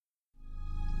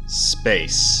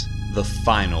Space, the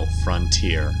final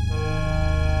frontier.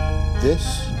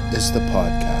 This is the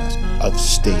podcast of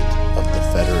State of the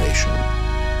Federation.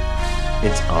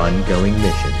 Its ongoing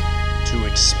mission. To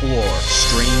explore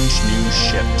strange new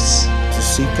ships. To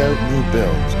seek out new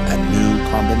builds and new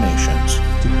combinations.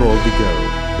 To boldly go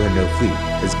where no fleet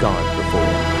has gone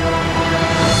before.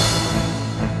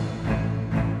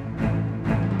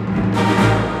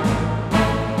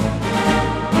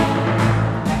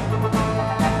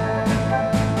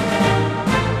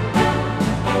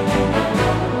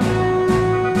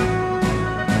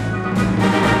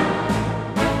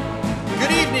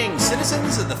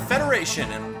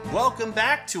 And welcome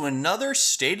back to another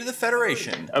State of the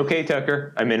Federation. Okay,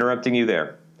 Tucker, I'm interrupting you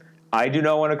there. I do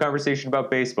not want a conversation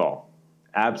about baseball.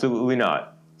 Absolutely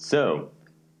not. So,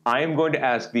 I am going to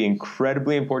ask the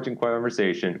incredibly important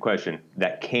question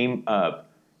that came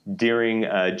up during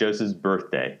Joseph's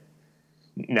birthday.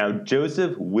 Now,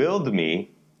 Joseph willed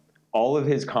me all of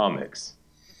his comics,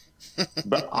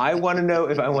 but I want to know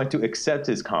if I want to accept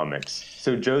his comics.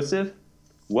 So, Joseph,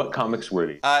 what comics were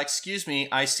these? Excuse me,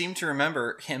 I seem to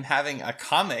remember him having a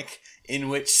comic in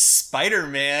which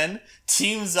Spider-Man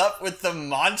teams up with the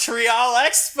Montreal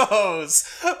Expos.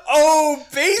 Oh,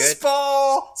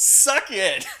 baseball! Good. Suck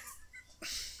it!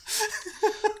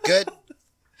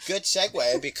 Good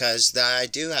segue, because I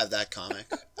do have that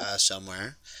comic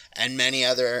somewhere, and many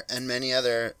other.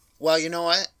 Well, you know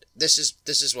what? This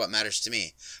is what matters to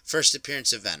me. First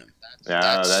appearance of Venom.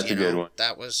 That's a good one.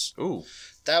 That was. Ooh.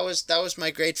 That was my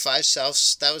grade 5 self.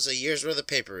 That was a year's worth of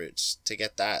paper routes to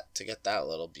get that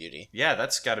little beauty. Yeah,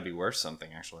 that's got to be worth something,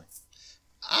 actually.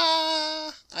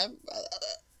 I'd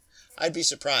be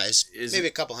surprised. Maybe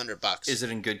a couple $100. Is it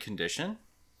in good condition?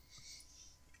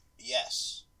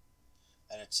 Yes,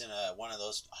 and it's in one of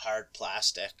those hard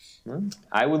plastic.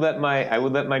 I would let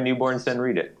my newborn son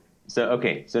read it. So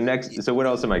what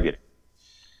else am I getting?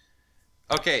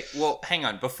 Okay, well, hang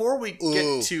on. Before we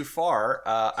get too far,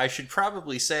 I should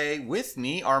probably say with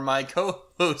me are my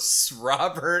co-hosts,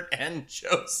 Robert and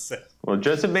Joseph. Well,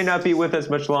 Joseph may not be with us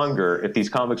much longer if these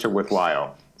comics are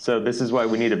worthwhile. So this is why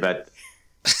we need a bet.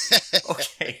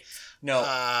 Okay. No.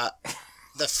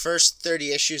 The first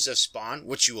 30 issues of Spawn,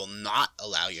 which you will not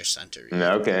allow your son to read.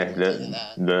 Okay.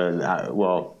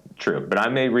 Well, true. But I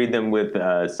may read them with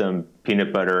some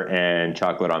peanut butter and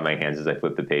chocolate on my hands as I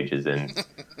flip the pages in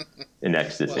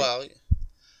ecstasy. Well,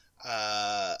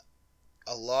 a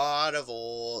lot of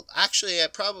old... Actually, a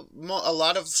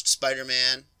lot of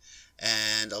Spider-Man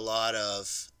and a lot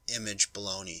of Image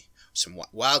baloney. Some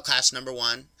Wildcats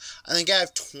 #1. I think I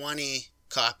have 20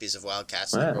 copies of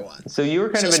Wildcats #1. So you were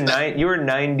kind of you were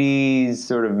 90s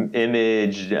sort of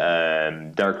Image,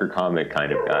 darker comic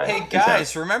kind of guy. Hey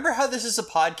guys, remember how this is a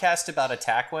podcast about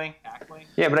Attackwing?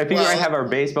 Yeah, but I figure I'd have our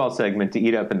baseball segment to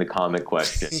eat up in the comic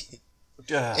question.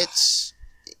 It's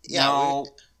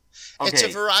it's a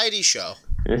variety show.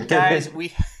 Guys,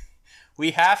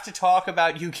 we have to talk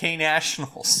about UK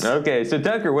Nationals. Okay, so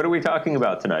Tucker, what are we talking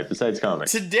about tonight besides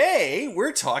comics? Today,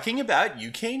 we're talking about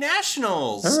UK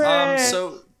Nationals. Hooray!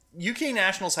 So UK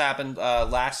Nationals happened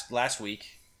last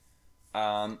week,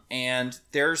 and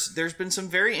there's been some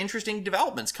very interesting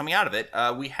developments coming out of it.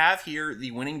 We have here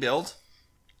the winning build.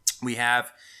 We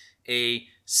have a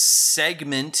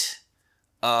segment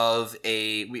of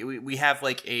we have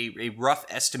like a rough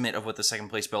estimate of what the second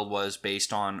place build was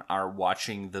based on our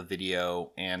watching the video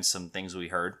and some things we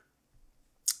heard,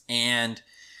 and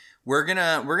we're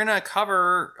gonna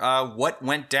cover what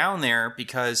went down there,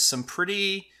 because some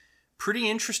pretty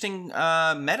interesting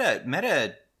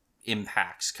meta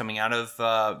impacts coming out of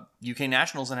UK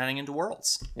Nationals and heading into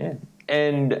Worlds. Yeah.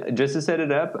 And just to set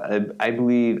it up, I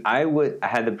believe I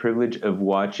had the privilege of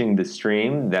watching the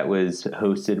stream that was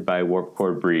hosted by Warp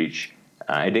Core Breach.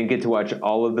 I didn't get to watch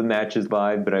all of the matches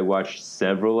live, but I watched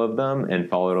several of them and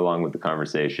followed along with the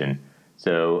conversation.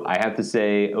 So I have to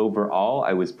say, overall,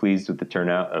 I was pleased with the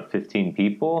turnout of 15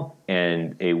 people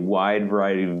and a wide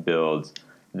variety of builds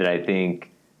that I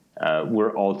think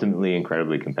were ultimately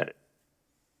incredibly competitive.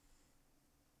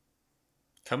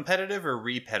 Competitive or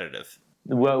repetitive?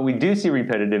 Well, we do see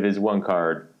repetitive as one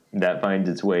card that finds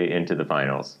its way into the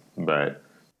finals, but...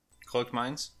 Cloaked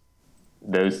Minds?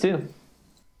 Those two.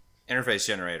 Interface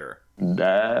Generator.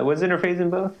 Was Interface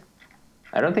in both?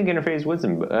 I don't think Interface was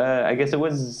in both. I guess it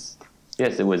was...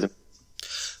 Yes, it was.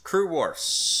 Crew Wharf.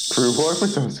 Crew Wharf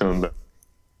was also in both.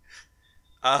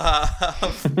 I'm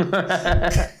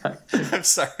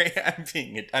sorry.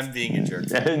 I'm being a jerk.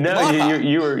 No,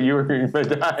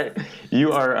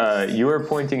 you are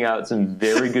pointing out some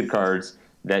very good cards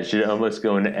that should almost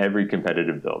go into every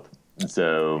competitive build.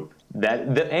 So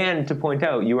And to point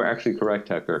out, you are actually correct,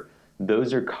 Tucker.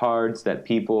 Those are cards that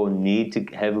people need to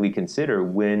heavily consider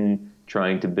when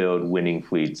trying to build winning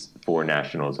fleets for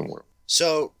Nationals and World.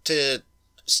 So to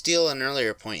steal an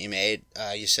earlier point you made,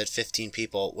 you said 15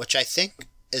 people, which I think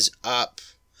is up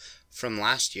from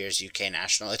last year's UK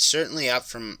National. It's certainly up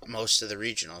from most of the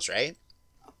regionals, right?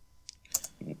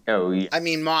 Oh, yeah. I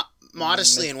mean,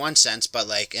 modestly in one sense, but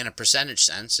like in a percentage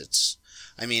sense, it's.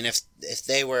 I mean, if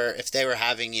they were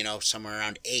having, you know, somewhere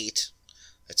around 8,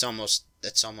 it's almost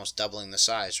doubling the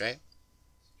size, right?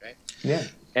 Right. Yeah,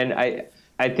 and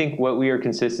I think what we are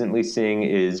consistently seeing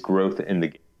is growth in the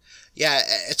game. Yeah,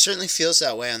 it certainly feels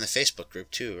that way on the Facebook group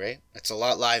too, right? It's a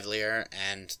lot livelier,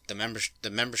 and the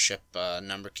membership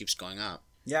number keeps going up.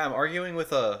 Yeah, I'm arguing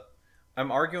with a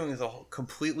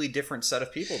completely different set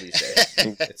of people these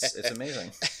days. It's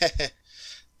amazing.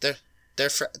 They're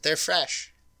fresh.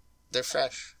 They're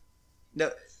fresh.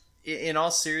 No, in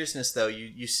all seriousness, though,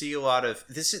 you see a lot of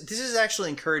this. This is actually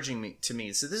encouraging to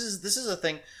me. So this is a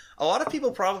thing. A lot of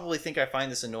people probably think I find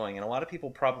this annoying, and a lot of people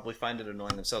probably find it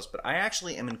annoying themselves. But I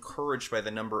actually am encouraged by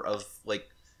the number of like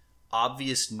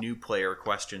obvious new player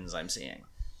questions I'm seeing.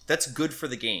 That's good for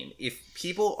the game. If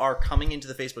people are coming into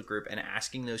the Facebook group and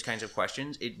asking those kinds of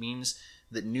questions, it means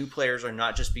that new players are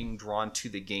not just being drawn to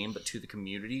the game, but to the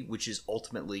community, which is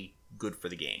ultimately good for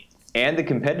the game. And the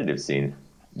competitive scene.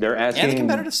 They're asking, and the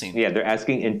competitive scene. Yeah, they're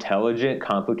asking intelligent,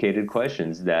 complicated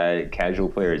questions that casual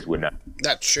players would not.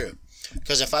 That's true.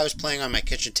 Because if I was playing on my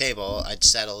kitchen table, I'd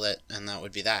settle it, and that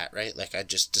would be that, right? Like, I'd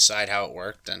just decide how it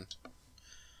worked, and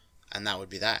that would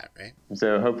be that, right?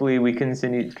 So hopefully we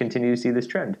continue to see this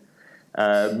trend.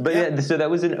 So that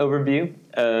was an overview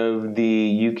of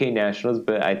the UK Nationals,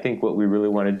 but I think what we really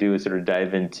want to do is sort of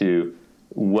dive into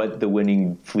what the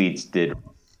winning fleets did.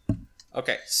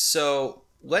 Okay, so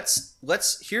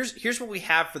here's what we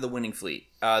have for the winning fleet.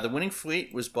 The winning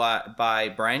fleet was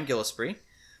by Brian Gillisbury,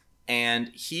 and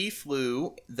he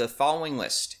flew the following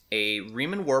list: a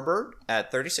Riemann Warbird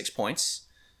at 36 points,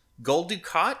 Gold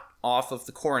Ducat off of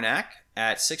the Coronac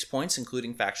at 6 points,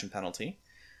 including faction penalty,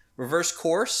 Reverse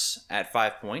Course at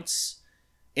 5 points,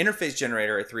 Interface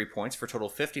Generator at 3 points for a total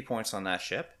of 50 points on that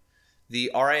ship,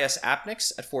 the RIS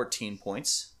Apnix at 14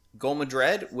 points, Gol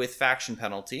Madred with faction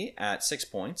penalty at 6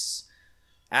 points,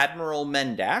 Admiral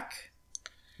Mendak,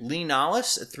 Lee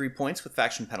Nollis at 3 points with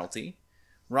faction penalty,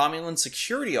 Romulan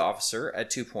Security Officer at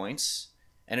 2 points,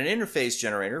 and an Interface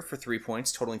Generator for 3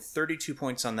 points, totaling 32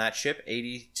 points on that ship,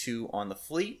 82 on the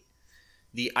fleet.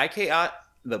 The IKS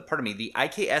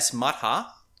Matha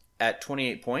at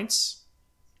 28 points,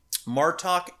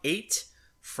 Martok 8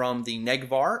 from the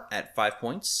Negvar at 5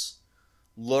 points,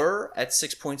 Lur at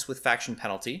 6 points with faction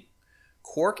penalty,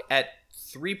 Quark at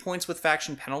 3 points with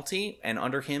faction penalty, and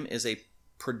under him is a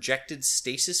projected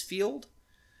stasis field,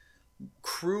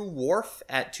 Crew Worf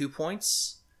at 2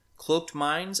 points, Cloaked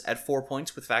Minds at 4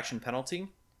 points with faction penalty,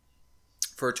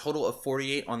 for a total of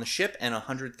 48 on the ship and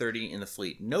 130 in the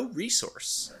fleet. No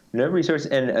resource.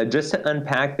 And just to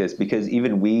unpack this, because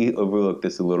even we overlooked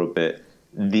this a little bit,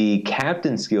 the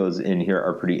captain skills in here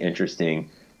are pretty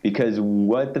interesting, because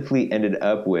what the fleet ended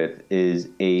up with is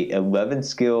a 11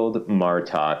 skilled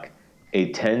Martok,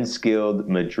 a 10 skilled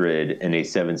Madrid, and a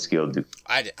 7 skilled Duke.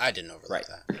 I didn't overlook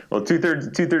that. Well,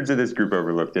 two-thirds of this group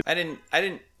overlooked it. I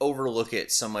didn't overlook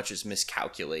it so much as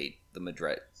miscalculate the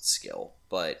Madrid skill,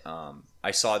 but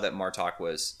I saw that Martok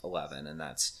was 11, and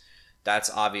that's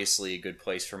obviously a good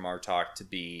place for Martok to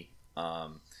be.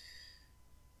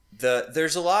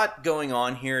 There's a lot going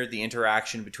on here. The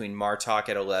interaction between Martok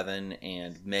at 11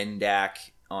 and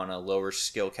Mendak on a lower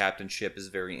skill captainship is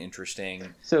very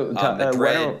interesting. So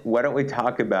why don't we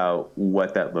talk about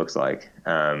what that looks like?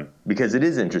 Because it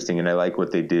is interesting, and I like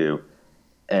what they do.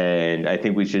 And I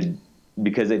think we should,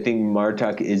 because I think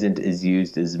Martok isn't as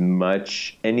used as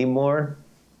much anymore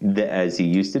as he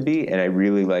used to be, and I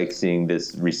really like seeing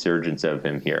this resurgence of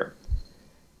him here.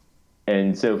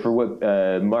 And so for what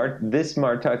this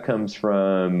Martok comes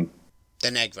from... The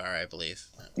Negvar, I believe.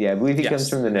 Yeah, I believe he comes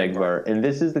from the Negvar. And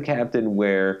this is the captain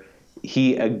where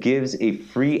he gives a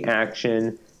free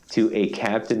action to a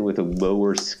captain with a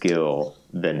lower skill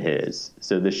than his.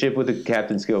 So the ship with a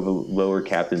captain skill of a lower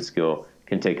captain skill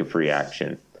can take a free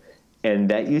action. And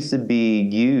that used to be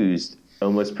used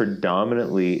almost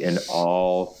predominantly in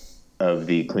all of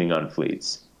the Klingon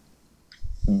fleets.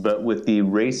 But with the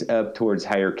race up towards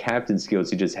higher captain skills,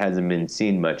 he just hasn't been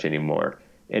seen much anymore.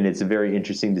 And it's very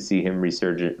interesting to see him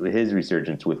his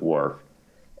resurgence with Worf.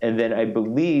 And then I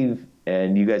believe,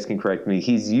 and you guys can correct me,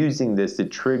 he's using this to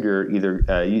trigger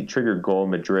trigger Gol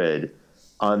Madrid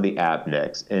on the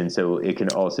Apnix. And so it can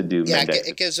also do... Yeah,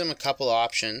 it gives him a couple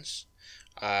options.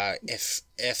 If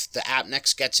the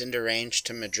Apnex gets into range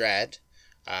to Madred,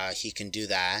 he can do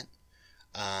that.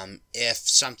 If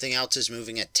something else is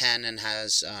moving at 10 and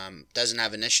has doesn't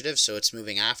have initiative, so it's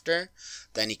moving after,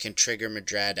 then he can trigger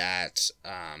Madred at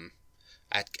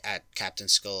Captain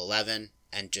Skull 11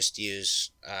 and just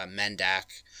use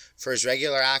Mendak for his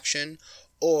regular action.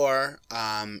 Or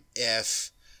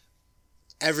if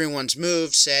everyone's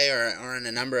moved, say, or in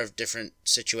a number of different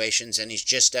situations, and he's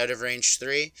just out of range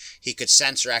 3, he could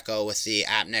Sensor Echo with the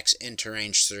Apnex into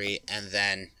range 3 and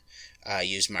then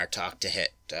use Martok to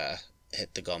hit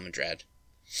the Gul Madred.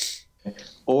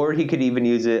 Or he could even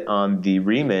use it on the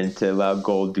Riemann to allow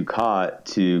Gul Dukat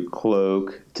to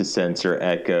cloak, to Sensor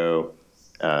Echo,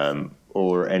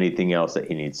 or anything else that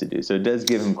he needs to do. So it does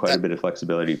give him quite a bit of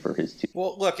flexibility for his team.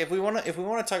 Well, look, if we want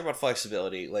to talk about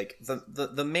flexibility, like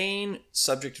the main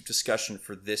subject of discussion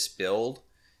for this build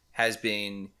has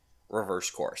been reverse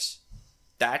course.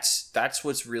 That's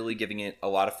what's really giving it a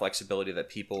lot of flexibility that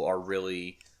people are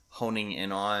really honing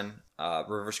in on.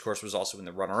 Reverse course was also in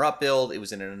the runner-up build. It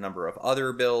was in a number of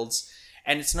other builds,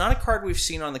 and it's not a card we've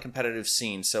seen on the competitive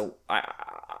scene. So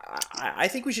I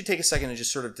think we should take a second and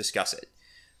just sort of discuss it.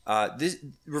 This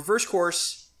reverse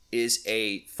course is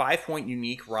a 5-point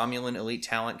unique Romulan elite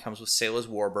talent, comes with Sayla's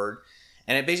Warbird,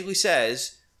 and it basically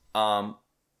says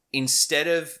instead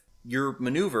of your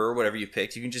maneuver or whatever you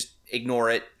picked, you can just ignore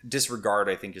it, disregard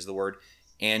I think is the word,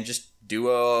 and just do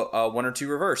a 1 or 2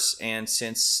 reverse. And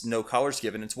since no color's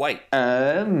given, it's white.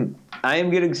 I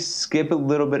am going to skip a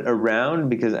little bit around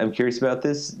because I'm curious about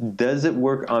this. Does it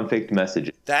work on faked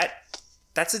messages?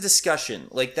 That's a discussion.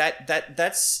 Like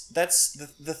that's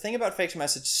the thing about faked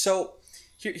message. So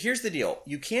here's the deal.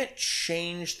 You can't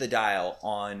change the dial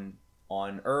on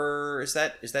is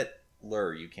that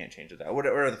lure? You can't change the dial.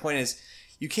 Whatever the point is,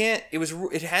 you can't.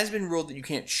 It has been ruled that you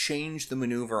can't change the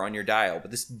maneuver on your dial,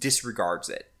 but this disregards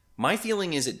it. My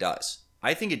feeling is it does.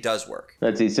 I think it does work.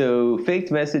 Let's see. So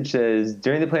faked message says,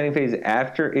 during the planning phase,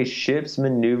 after a ship's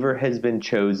maneuver has been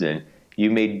chosen, you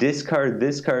may discard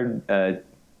this card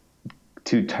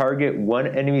to target one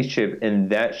enemy ship, and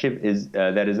that ship is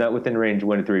that is not within range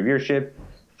 1 to 3 of your ship.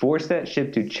 Force that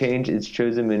ship to change its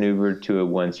chosen maneuver to a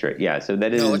 1 strike. Yeah, so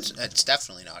that is... No, it's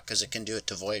definitely not, because it can do it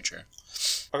to Voyager.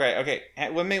 Okay.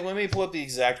 Let me pull up the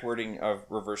exact wording of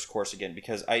reverse course again,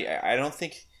 because I don't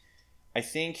think... I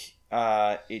think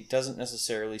it doesn't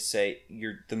necessarily say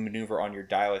the maneuver on your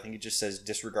dial. I think it just says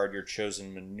disregard your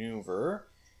chosen maneuver.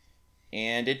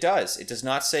 And it does. It does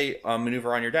not say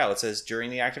maneuver on your dial. It says during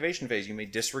the activation phase, you may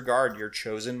disregard your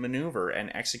chosen maneuver and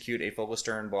execute a focus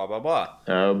turn, blah, blah, blah.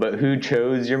 Oh, but who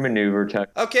chose your maneuver?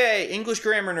 Okay, English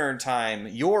grammar nerd time.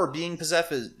 Your being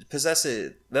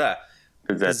possessive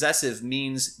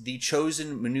means the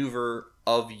chosen maneuver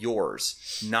of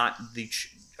yours, not the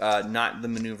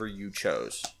maneuver you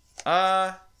chose.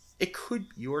 It could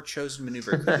your chosen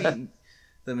maneuver. It could be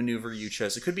the maneuver you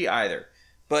chose. It could be either.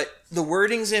 But the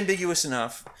wording's ambiguous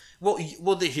enough. Well,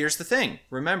 here's the thing.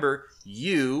 Remember,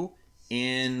 you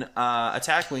in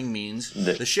attack wing means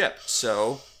the ship.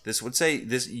 So this would say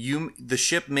the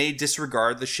ship may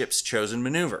disregard the ship's chosen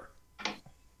maneuver.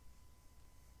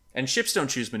 And ships don't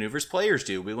choose maneuvers; players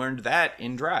do. We learned that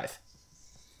in Drive.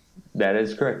 That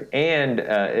is correct. And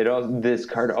this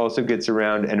card also gets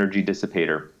around Energy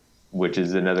Dissipator, which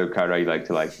is another card I like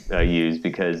to use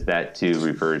because that too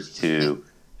refers to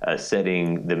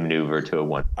setting the maneuver to a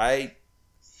 1. I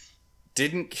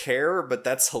didn't care, but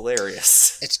that's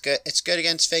hilarious. It's good. It's good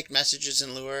against fake messages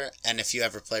in Lure, and if you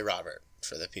ever play Robert,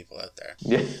 for the people out there.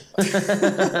 Yeah.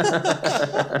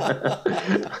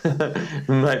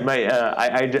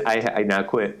 I now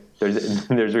quit.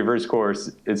 There's reverse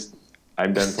course.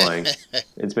 I'm done playing.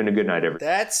 It's been a good night, everyone.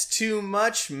 That's too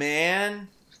much, man.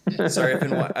 Sorry,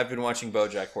 I've been watching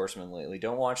BoJack Horseman lately.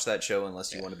 Don't watch that show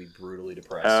unless you want to be brutally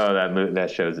depressed. Oh, that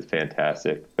show is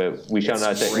fantastic. But we shall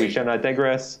not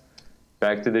digress.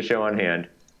 Back to the show on hand.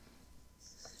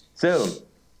 So,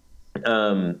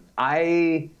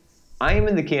 I am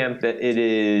in the camp that it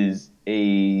is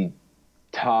a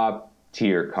top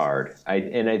tier card.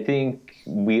 I think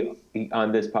we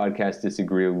on this podcast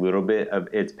disagree a little bit of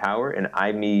its power, and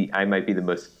I might be the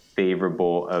most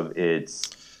favorable of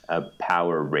its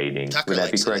power rating. Tucker Would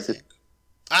that be likes correct? it,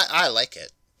 I like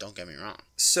it. Don't get me wrong.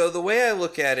 So the way I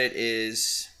look at it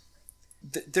is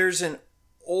there's an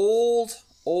old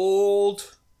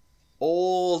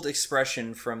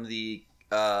expression from the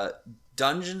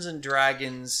Dungeons and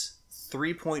Dragons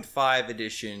 3.5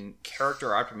 edition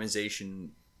character optimization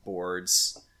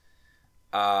boards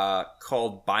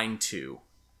called Bintu.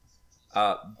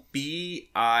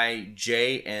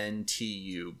 Bijntu,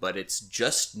 but it's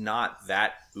just not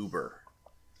that uber.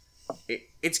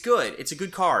 it's good. It's a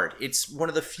good card. It's one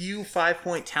of the few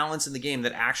 5-point talents in the game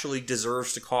that actually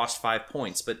deserves to cost 5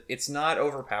 points, but it's not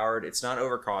overpowered. It's not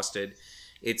overcosted.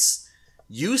 It's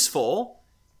useful.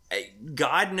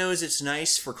 God knows it's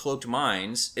nice for Cloaked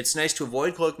Mines. It's nice to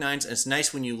avoid Cloaked Mines, and it's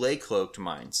nice when you lay Cloaked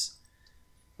Mines.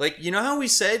 Like, you know how we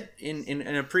said in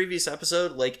a previous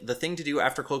episode, like, the thing to do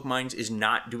after Cloaked Mines is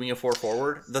not doing a 4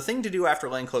 forward? The thing to do after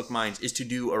laying Cloaked Mines is to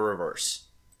do a reverse.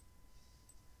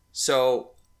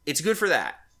 So, it's good for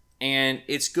that. And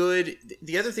it's good...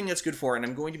 The other thing that's good for, and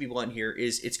I'm going to be blunt here,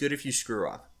 is it's good if you screw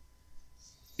up.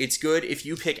 It's good if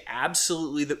you pick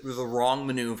absolutely the wrong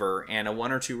maneuver and a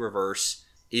 1 or 2 reverse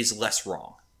is less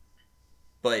wrong.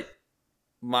 But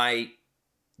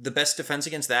the best defense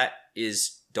against that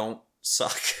is don't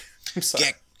suck. I'm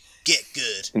sorry. Get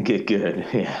good. Get good.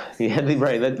 Yeah,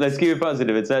 right. Let's keep it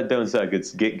positive. It's not don't suck.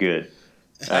 It's get good.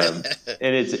 And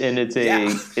it's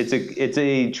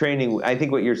a training. I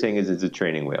think what you're saying is it's a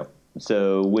training wheel.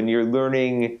 So when you're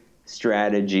learning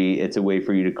strategy, it's a way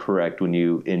for you to correct when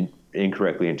you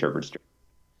incorrectly interpret strategy.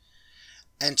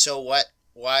 And so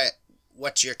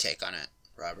what's your take on it,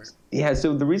 Robert? Yeah,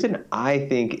 so the reason I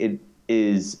think it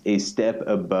is a step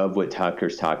above what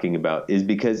Tucker's talking about is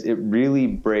because it really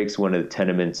breaks one of the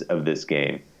tenements of this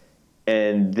game.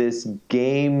 And this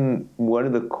game, one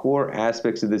of the core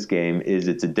aspects of this game is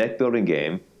it's a deck building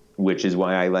game, which is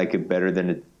why I like it better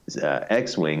than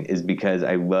X-Wing, is because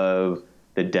I love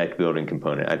the deck building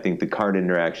component. I think the card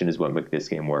interaction is what makes this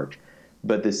game work.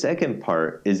 But the second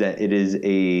part is that it is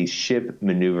a ship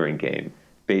maneuvering game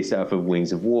based off of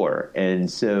Wings of War.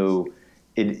 And so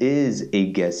it is a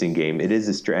guessing game. It is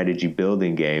a strategy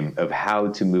building game of how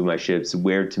to move my ships,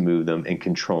 where to move them, and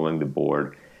controlling the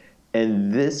board.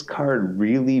 And this card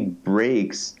really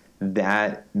breaks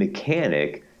that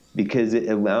mechanic because it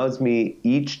allows me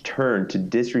each turn to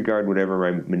disregard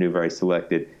whatever maneuver I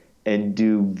selected and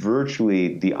do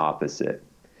virtually the opposite.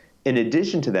 In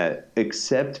addition to that,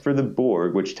 except for the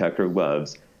Borg, which Tucker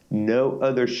loves, no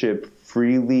other ship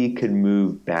freely could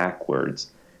move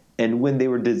backwards. And when they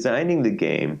were designing the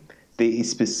game, they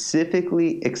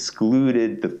specifically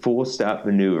excluded the full stop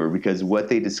maneuver because what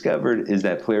they discovered is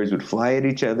that players would fly at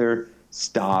each other,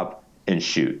 stop, and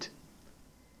shoot.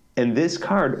 And this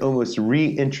card almost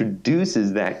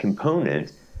reintroduces that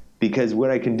component because what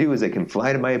I can do is I can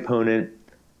fly to my opponent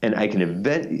and I can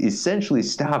essentially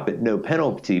stop at no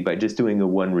penalty by just doing a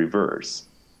 1 reverse.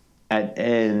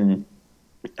 And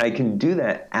I can do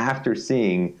that after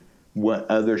seeing what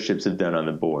other ships have done on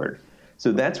the board.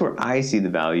 So that's where I see the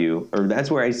value, or that's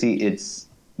where I see its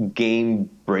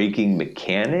game-breaking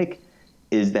mechanic,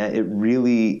 is that it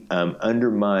really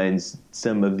undermines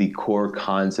some of the core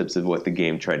concepts of what the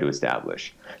game tried to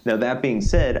establish. Now, that being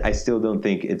said, I still don't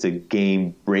think it's a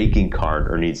game-breaking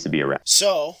card or needs to be around.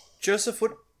 So, Joseph,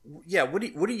 what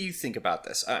do you think about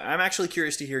this? I'm actually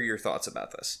curious to hear your thoughts about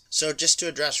this. So just to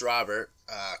address Robert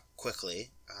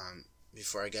quickly,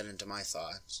 before I get into my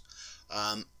thoughts,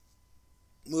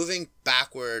 moving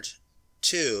backward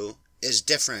 2 is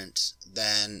different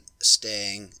than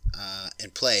staying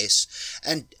in place,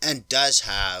 and does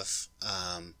have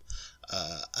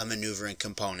a maneuvering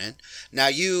component. Now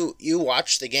you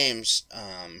watch the games,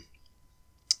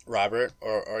 Robert,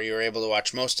 or you're able to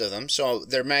watch most of them, so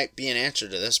there might be an answer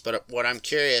to this, but what I'm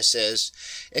curious is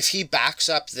if he backs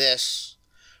up this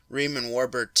Riemann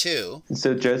Warbird 2.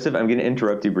 So, Joseph, I'm going to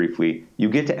interrupt you briefly. You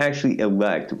get to actually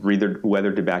elect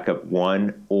whether to back up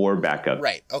 1 or back up.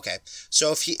 Right, okay.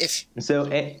 So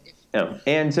So I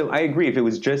agree. If it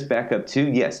was just back up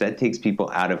 2, yes, that takes people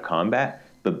out of combat,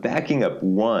 but backing up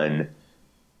 1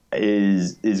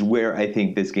 is where I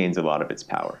think this gains a lot of its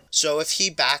power. So if he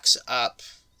backs up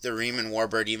the Riemann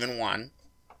Warbird even 1,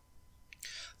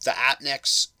 the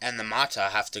Apniks and the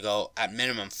Mata have to go at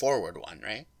minimum forward 1,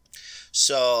 right?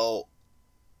 So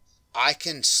I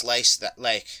can slice that,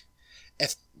 like,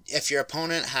 if your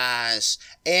opponent has,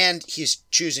 and he's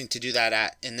choosing to do that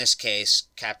at, in this case,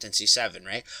 Captain C7,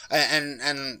 right?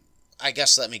 And I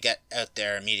guess let me get out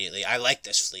there immediately. I like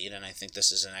this fleet, and I think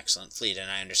this is an excellent fleet, and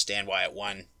I understand why it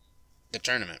won the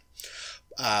tournament.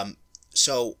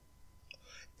 So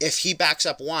if he backs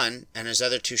up 1 and his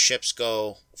other 2 ships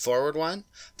go forward 1,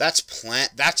 that's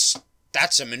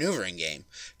a maneuvering game.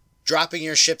 Dropping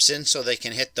your ships in so they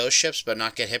can hit those ships but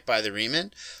not get hit by the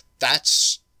Riemann,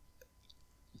 that's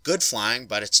good flying,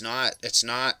 but it's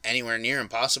not anywhere near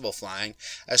impossible flying,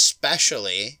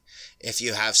 especially if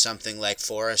you have something like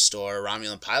Forrest or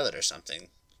Romulan Pilot or something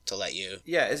to let you.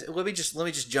 Yeah, let me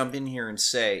just jump in here and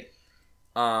say,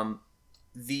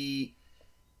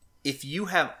 if you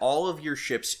have all of your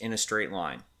ships in a straight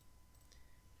line,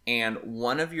 and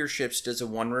one of your ships does a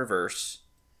 1 reverse,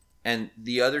 and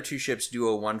the other two ships do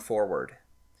a 1 forward.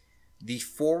 The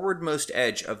forwardmost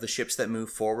edge of the ships that move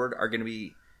forward are going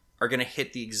to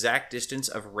hit the exact distance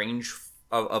of range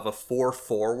of a 4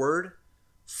 forward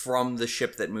from the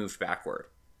ship that moved backward.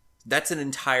 That's an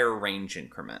entire range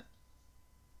increment.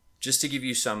 Just to give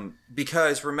you some,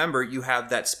 because remember, you have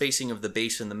that spacing of the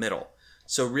base in the middle.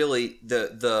 So really,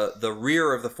 the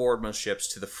rear of the forwardmost ships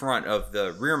to the front of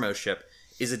the rearmost ship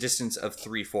is a distance of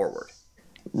 3 forward.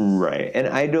 Right. And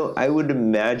I would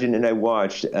imagine, and I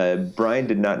watched, Brian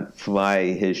did not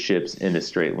fly his ships in a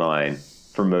straight line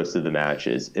for most of the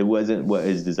matches. It wasn't what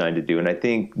it's designed to do. And I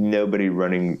think nobody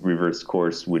running reverse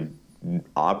course would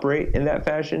operate in that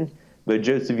fashion. But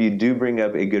Joseph, you do bring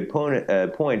up a good point,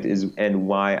 and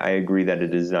why I agree that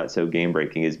it is not so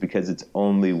game-breaking is because it's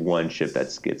only one ship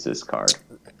that gets this card.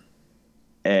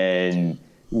 And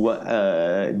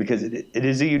because it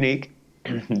is a unique,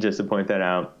 just to point that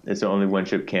out, it's only one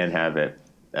ship can have it.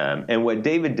 And what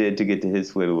David did to get to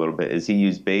his fleet a little bit is he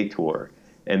used Baator.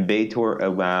 And Baator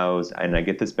allows, and I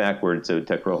get this backwards, so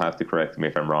Tucker will have to correct me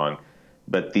if I'm wrong,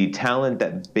 but the talent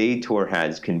that Baator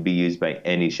has can be used by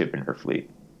any ship in her fleet.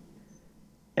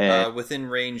 Within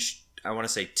range, I want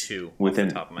to say 2. Within, off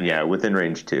the top of my head. Within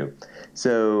range 2.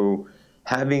 So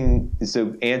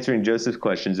answering Joseph's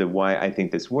questions of why I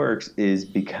think this works is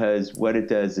because what it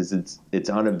does is it's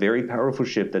on a very powerful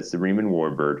ship that's the Riemann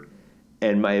Warbird,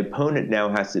 and my opponent now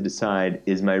has to decide,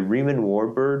 is my Riemann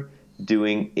Warbird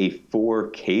doing a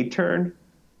 4K turn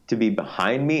to be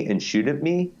behind me and shoot at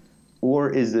me, or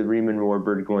is the Riemann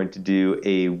Warbird going to do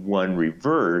a 1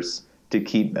 reverse to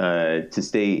keep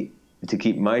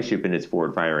my ship in its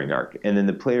forward firing arc? And then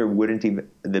the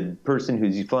person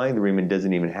who's flying the Riemann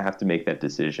doesn't even have to make that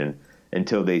decision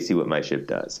until they see what my ship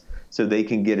does. So they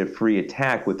can get a free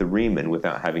attack with the Riemann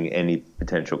without having any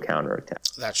potential counterattack.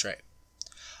 That's right.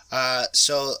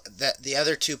 So the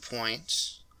other 2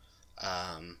 points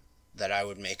that I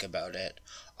would make about it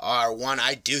are, one,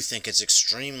 I do think it's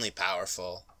extremely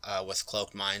powerful with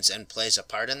Cloaked Minds and plays a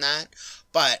part in that,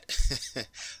 but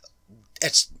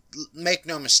make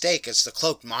no mistake, it's the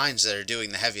Cloaked Minds that are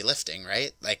doing the heavy lifting,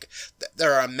 right? Like,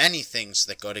 there are many things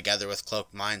that go together with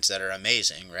Cloaked Minds that are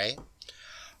amazing, right?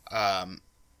 And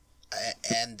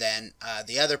then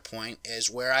the other point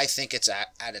is where I think it's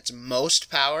at its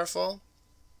most powerful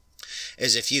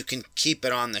is if you can keep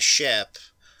it on the ship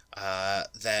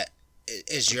that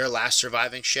is your last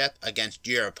surviving ship against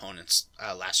your opponent's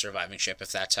last surviving ship, if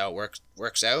that's how it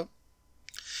works out.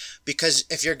 Because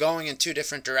if you're going in 2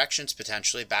 different directions,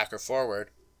 potentially back or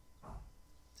forward,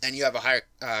 and you have a higher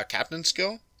captain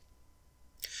skill,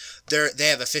 they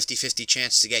have a 50-50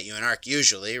 chance to get you an arc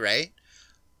usually, right?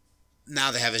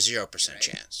 Now they have a 0%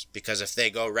 chance, because if they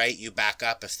go right, you back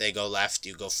up. If they go left,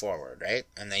 you go forward, right?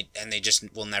 And they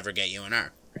just will never get you an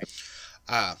arc.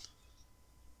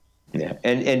 Yeah,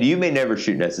 and you may never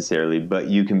shoot necessarily, but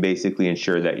you can basically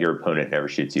ensure that your opponent never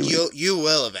shoots you. You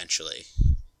will eventually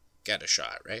get a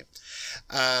shot, right?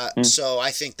 So I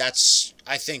think that's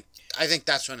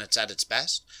when it's at its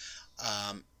best,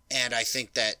 and I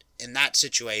think that in that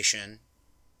situation,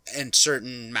 in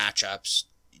certain matchups,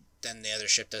 then the other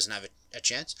ship doesn't have a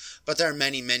chance. But there are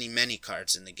many, many, many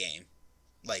cards in the game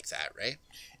like that, right?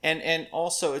 And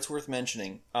also, it's worth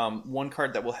mentioning one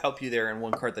card that will help you there, and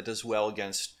one card that does well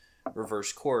against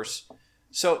reverse course.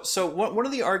 So one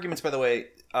of the arguments, by the way,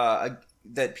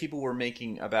 that people were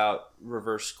making about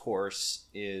reverse course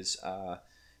is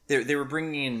they were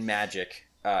bringing in Magic,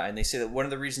 and they say that one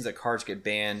of the reasons that cards get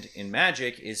banned in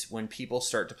Magic is when people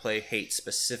start to play hate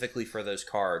specifically for those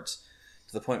cards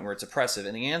to the point where it's oppressive.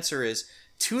 And the answer is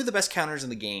 2 of the best counters in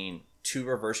the game to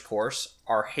reverse course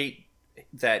are hate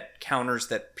that counters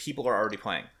that people are already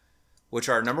playing, which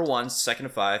are number 1, 2nd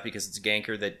of 5, because it's a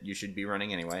ganker that you should be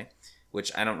running anyway,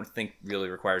 which I don't think really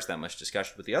requires that much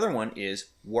discussion. But the other one is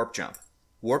Warp Jump.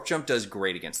 Warp Jump does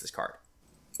great against this card.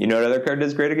 You know what other card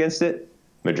does great against it?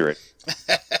 Madrid.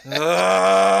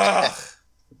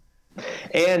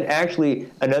 And actually,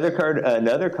 another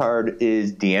card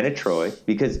is Deanna Troi,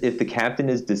 because if the captain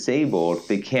is disabled,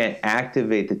 they can't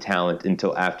activate the talent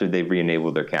until after they've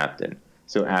re-enabled their captain.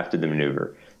 So after the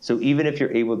maneuver. So even if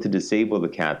you're able to disable the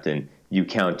captain, you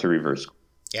count to reverse.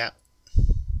 Yeah.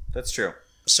 That's true.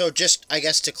 So just, I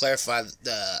guess, to clarify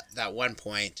that one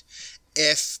point,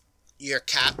 if your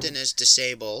captain is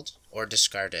disabled or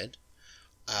discarded,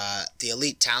 the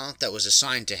elite talent that was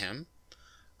assigned to him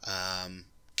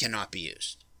cannot be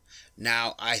used.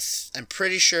 Now, I'm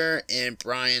pretty sure in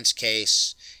Brian's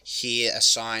case, he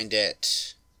assigned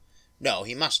it... No,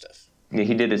 he must have. Yeah,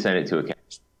 he did assign it to a captain.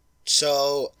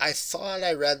 So I thought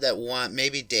I read that one.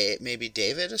 Maybe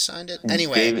David assigned it.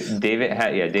 Anyway, David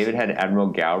had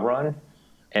Admiral Gowron,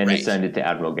 and Right. assigned it to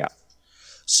Admiral Gowron.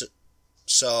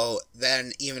 so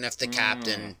then even if the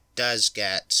captain does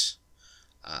get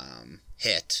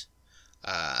hit,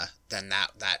 then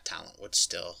that talent would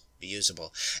still be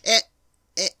usable.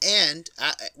 And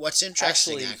what's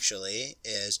interesting actually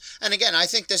is, and again, I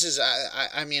think this is,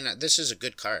 I mean, this is a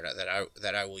good card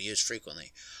that I will use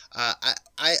frequently. I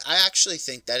actually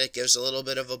think that it gives a little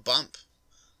bit of a bump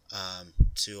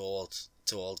to old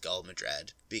Gul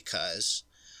Madred, because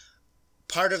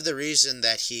part of the reason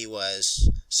that he was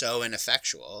so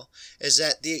ineffectual is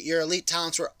that your elite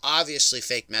talents were obviously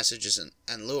fake messages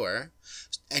and lure,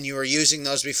 and you were using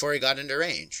those before he got into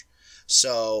range.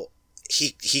 So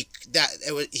he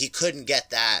couldn't get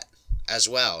that as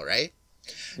well, right?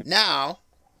 Now,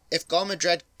 if Gul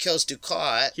Madred kills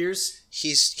Dukat,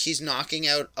 he's knocking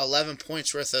out 11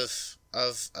 points worth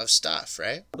of stuff,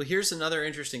 right? Well, here's another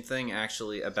interesting thing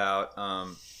actually about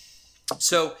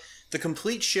so the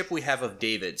complete ship we have of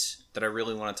David's that I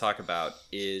really want to talk about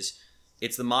is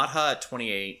it's the Madha at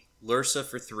 28, Lursa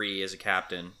for 3 as a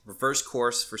captain, Reverse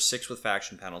Course for 6 with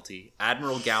faction penalty,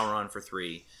 Admiral Gowron for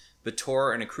 3,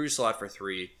 Bator and a crew slot for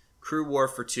 3, Crew War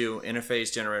for 2,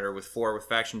 Interface Generator with 4 with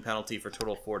faction penalty for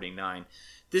total 49.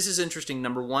 This is interesting,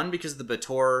 number one, because of the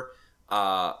Bator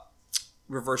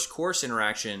Reverse Course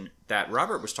interaction that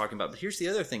Robert was talking about. But here's the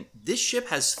other thing. This ship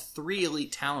has 3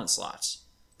 elite talent slots.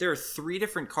 There are 3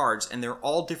 different cards, and they're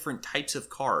all different types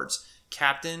of cards.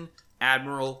 Captain,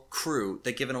 Admiral, Crew,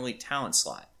 that give an elite talent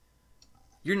slot.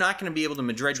 You're not going to be able to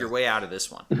Madred your way out of this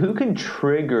one. Who can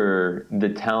trigger the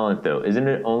talent, though? Isn't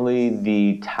it only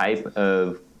the type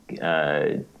of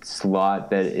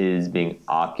slot that is being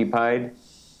occupied?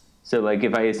 So, like,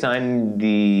 if I assign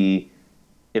the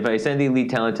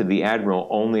elite talent to the Admiral,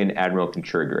 only an Admiral can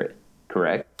trigger it,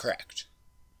 correct? Correct.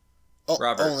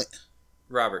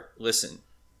 Robert, listen.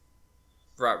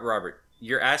 Robert,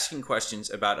 you're asking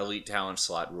questions about elite talent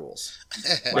slot rules.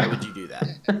 Why would you do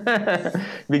that?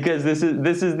 Because this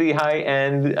is the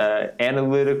high-end,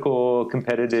 analytical,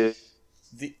 competitive...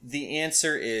 The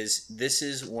answer is this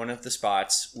is one of the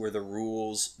spots where the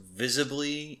rules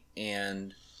visibly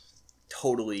and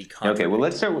totally contradict. Okay, well,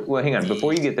 let's start. Well, hang on.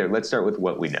 Before you get there, let's start with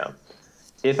what we know.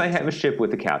 If I have a ship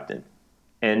with a captain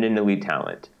and an elite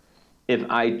talent, if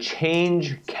I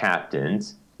change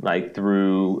captains, like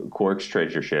through Quark's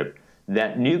treasure ship,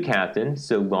 that new captain,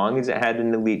 so long as it had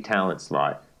an elite talent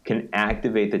slot, can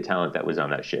activate the talent that was on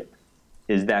that ship.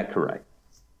 Is that correct?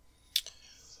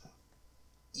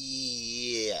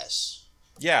 Yes.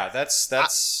 Yeah, that's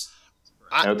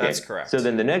Okay. that's correct. So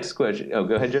then the next question. Oh,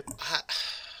 go ahead, Joe.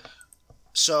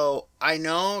 So I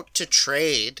know to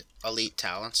trade elite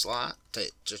talent slot,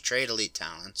 to trade elite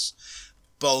talents,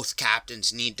 both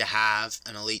captains need to have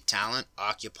an elite talent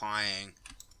occupying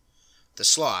the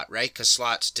slot, right? Because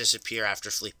slots disappear after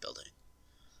fleet building.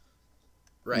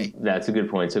 Right. That's a good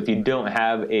point. So if you don't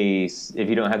have the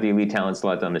elite talent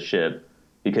slot on the ship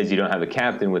because you don't have a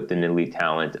captain with an elite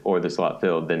talent or the slot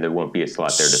filled, then there won't be a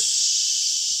slot there to...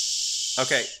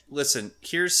 Okay, listen,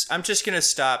 I'm just going to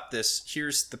stop this.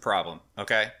 Here's the problem,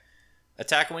 okay?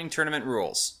 Attack Wing Tournament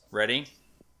rules. Ready?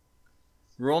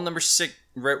 Rule number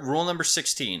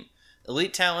 16.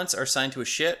 Elite talents are assigned to a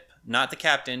ship, not the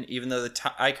captain, even though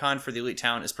the icon for the elite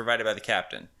talent is provided by the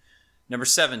captain. Number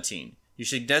 17. You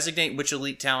should designate which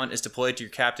elite talent is deployed to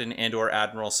your captain and or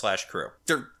admiral/crew.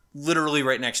 They're literally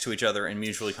right next to each other and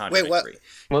mutually contradictory.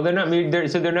 Well, they're not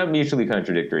mutually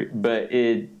contradictory, but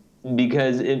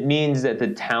because it means that the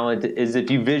talent is, if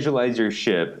you visualize your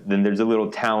ship, then there's a little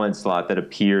talent slot that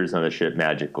appears on the ship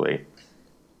magically.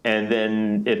 And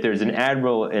then if there's an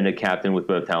admiral and a captain with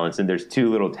both talents, then there's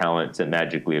 2 little talents that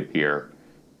magically appear.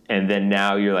 And then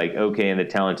now you're like, okay, and the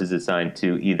talent is assigned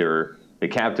to either the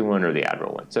captain one or the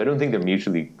admiral one. So I don't think they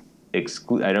mutually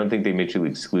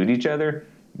exclude each other.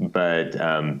 But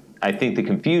I think the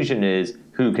confusion is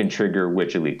who can trigger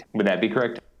which elite. Would that be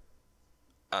correct?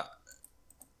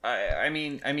 I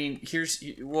mean, here's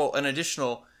an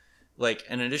additional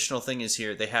thing is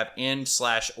here. They have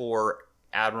and/or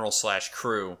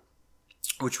admiral/crew,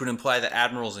 which would imply that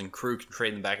admirals and crew can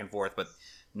trade them back and forth, but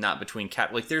not between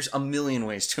cap. Like, there's a million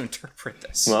ways to interpret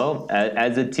this. Well,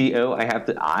 as a TO,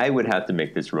 I would have to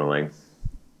make this ruling,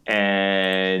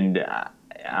 and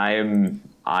I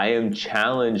am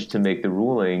challenged to make the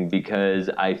ruling because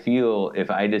I feel if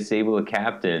I disable a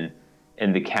captain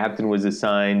and the captain was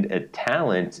assigned a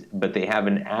talent, but they have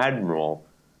an admiral,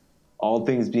 all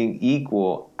things being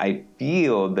equal, I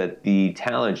feel that the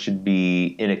talent should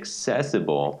be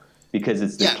inaccessible because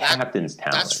it's the captain's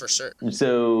talent. That's for certain.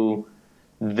 So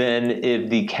then if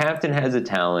the captain has a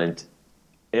talent,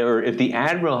 or if the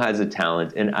admiral has a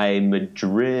talent, and I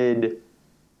Madrid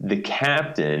the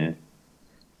captain,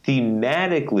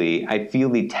 thematically, I feel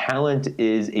the talent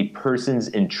is a person's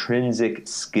intrinsic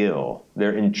skill,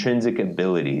 their intrinsic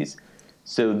abilities.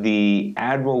 So the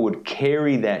admiral would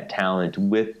carry that talent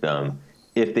with them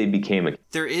if they became a.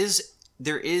 There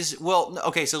is. Well,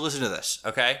 okay. So listen to this.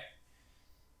 Okay.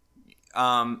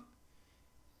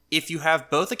 If you have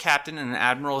both a captain and an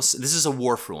admiral, this is a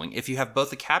Worf ruling. If you have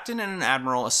both a captain and an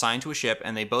admiral assigned to a ship,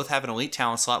 and they both have an elite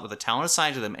talent slot with a talent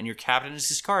assigned to them, and your captain is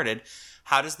discarded,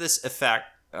 how does this affect?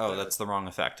 Oh, that's the wrong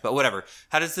effect. But whatever.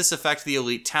 How does this affect the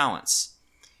elite talents?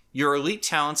 Your elite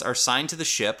talents are assigned to the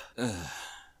ship,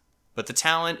 but the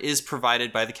talent is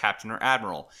provided by the captain or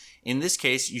admiral. In this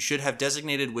case, you should have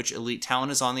designated which elite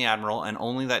talent is on the admiral, and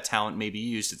only that talent may be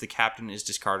used if the captain is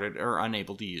discarded or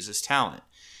unable to use his talent.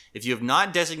 If you have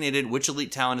not designated which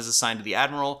elite talent is assigned to the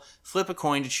admiral, flip a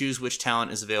coin to choose which talent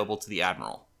is available to the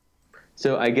admiral.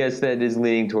 So I guess that is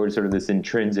leaning towards sort of this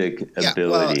intrinsic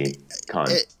ability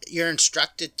concept. You're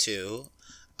instructed to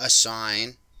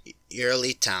assign your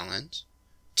elite talent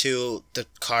to the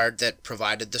card that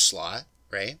provided the slot,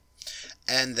 right?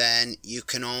 And then you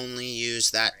can only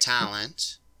use that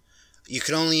talent. You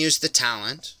can only use the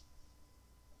talent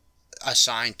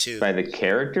assigned to By the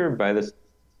character, by the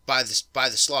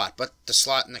slot, but the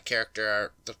slot and the character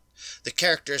are the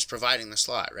character is providing the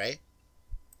slot, right?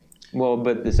 Well,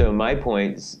 but so my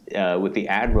point with the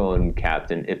admiral and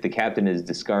captain, if the captain is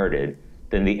discarded,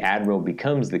 then the admiral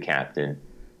becomes the captain.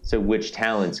 So which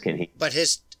talents can he? But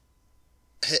his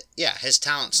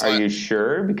talent slot. Are you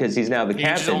sure? Because he's now the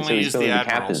captain, so he's still the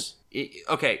captain.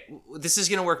 Okay, this is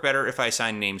going to work better if I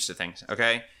assign names to things,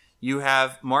 okay? You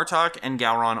have Martok and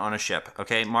Gowron on a ship,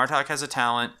 okay? Martok has a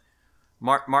talent.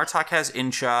 Martok has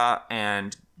Insha,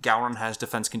 and Gowron has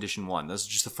Defense Condition 1. Those are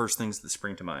just the first things that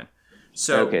spring to mind.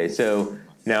 So Okay, so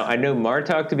now I know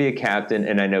Martok to be a captain,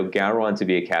 and I know Gowron to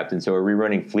be a captain. So are we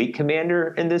running Fleet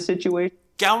Commander in this situation?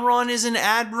 Gowron is an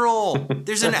admiral.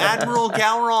 There's an Admiral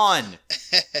Gowron.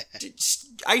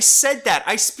 I said that.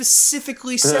 I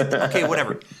specifically said that. Okay,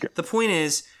 whatever. The point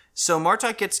is, so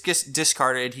Martok gets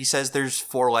discarded. He says there's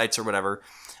 4 lights or whatever.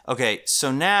 Okay,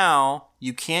 so now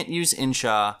you can't use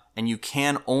Insha, and you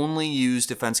can only use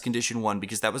Defense Condition 1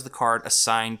 because that was the card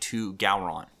assigned to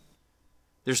Gowron.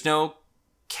 There's no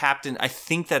captain. I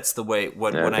think that's the way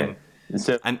what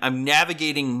I'm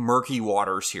navigating murky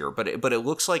waters here, but it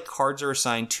looks like cards are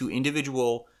assigned to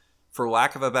individual, for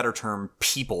lack of a better term,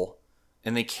 people,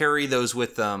 and they carry those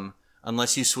with them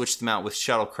unless you switch them out with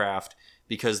shuttlecraft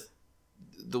because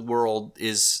the world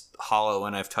is hollow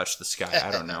and I've touched the sky.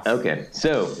 I don't know. Okay,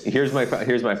 so here's my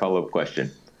follow-up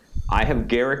question. I have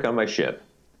Garrick on my ship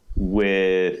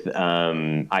with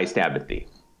I Stabbathy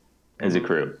as a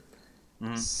crew.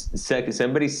 Mm-hmm.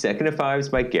 Somebody second of fives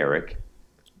by Garrick.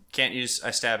 Can't use I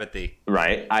Stab at Thee.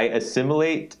 Right. I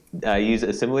use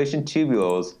assimilation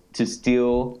tubules to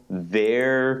steal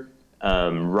their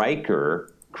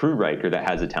crew Riker that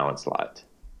has a talent slot.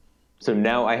 So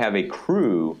now I have a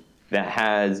crew that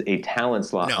has a talent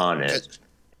slot on it.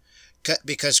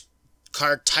 Because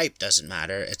card type doesn't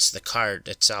matter. It's the card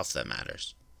itself that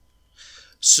matters.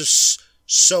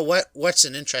 So what's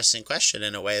an interesting question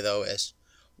in a way, though, is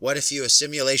what if you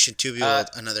assimilation tubule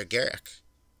another Garrick?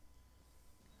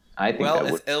 I think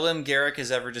if Ilum Garrick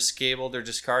is ever disabled or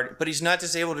discarded, but he's not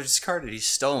disabled or discarded, he's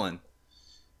stolen.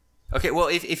 Okay, well,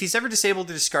 if he's ever disabled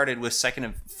or discarded with second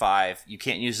of 5, you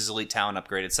can't use his elite talent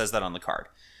upgrade. It says that on the card.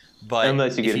 But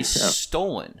unless you he's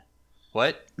stolen,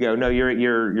 what? Yeah, no,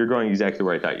 you're going exactly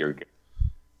where I thought you were.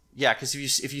 Yeah, because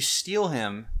if you steal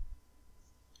him,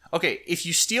 okay, if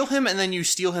you steal him and then you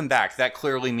steal him back, that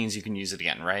clearly means you can use it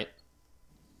again, right?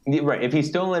 Yeah, right. If he's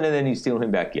stolen and then you steal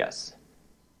him back, yes,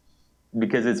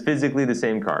 because it's physically the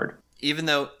same card. Even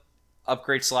though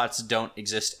upgrade slots don't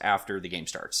exist after the game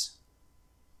starts.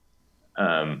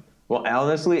 Well,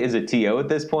 honestly, as a TO at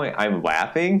this point, I'm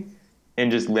laughing and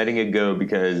just letting it go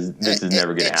because this is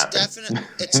never going to happen.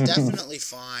 It's definitely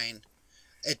fine.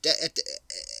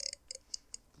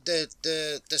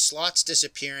 The slots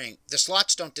disappearing. The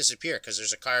slots don't disappear because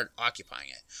there's a card occupying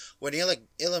it. When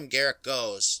Ilum Garrick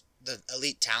goes, the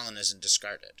elite talent isn't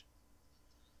discarded.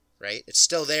 Right? It's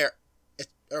still there.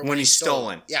 When he's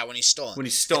stolen. Yeah, when he's stolen. When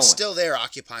he's stolen. It's still there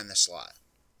occupying the slot.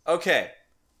 Okay.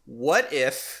 What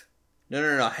if...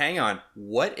 No, hang on.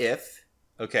 What if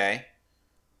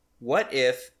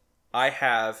I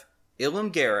have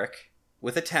Ilum Garrick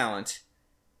with a talent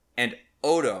and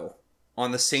Odo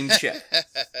on the same ship?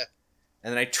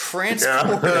 and then I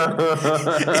transported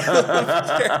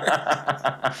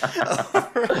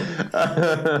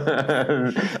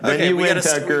Then you win,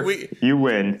 Tucker. You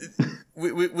win.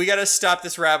 We got to stop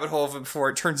this rabbit hole before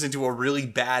it turns into a really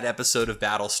bad episode of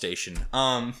Battle Station.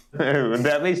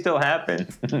 That may still happen.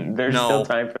 There's still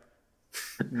time for.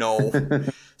 No.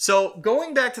 So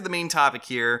going back to the main topic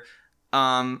here,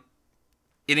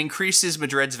 it increases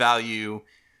Madred's value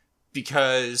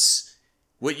because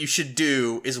what you should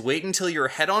do is wait until you're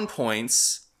ahead on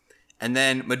points, and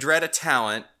then Madred a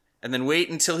talent, and then wait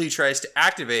until he tries to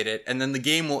activate it, and then the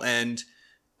game will end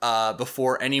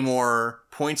before any more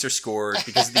points are scored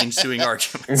because of the ensuing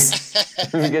arguments.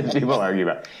 Because people argue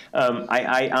about it.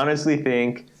 I honestly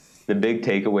think the big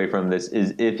takeaway from this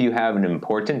is if you have an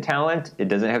important talent, it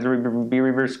doesn't have to be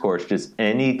reverse course. Just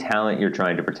any talent you're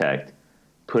trying to protect,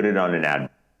 put it on an ad.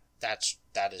 That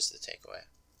is the takeaway.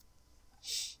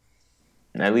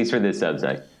 At least for this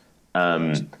subsect.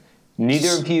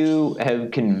 Neither of you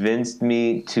have convinced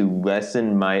me to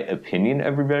lessen my opinion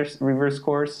of reverse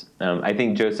course. I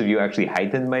think, Joseph, you actually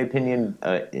heightened my opinion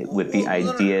with the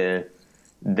idea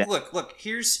that... Look.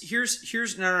 Here's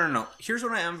no. Here's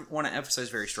what I want to emphasize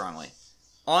very strongly.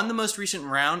 On the most recent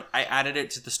round, I added it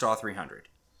to the Star 300.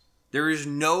 There is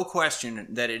no question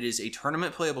that it is a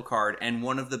tournament playable card and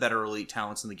one of the better elite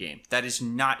talents in the game. That is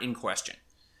not in question.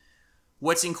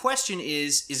 What's in question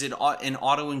is it an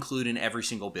auto-include in every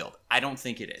single build? I don't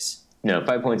think it is. No,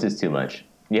 5 points is too much.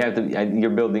 You have to.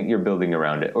 You're building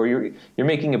around it, or you're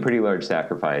making a pretty large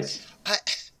sacrifice.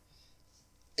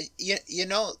 You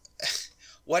know,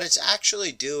 what it's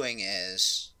actually doing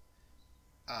is,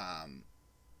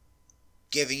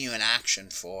 giving you an action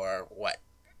for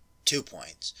 2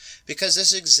 points, because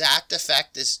this exact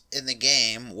effect is in the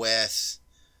game with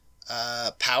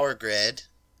Power Grid.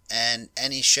 And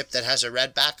any ship that has a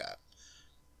red backup,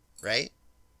 right?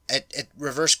 It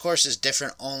reverse course is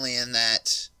different only in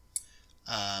that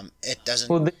it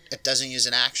doesn't use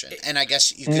an action. And I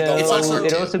guess you could go one or two.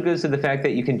 It also goes to the fact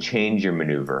that you can change your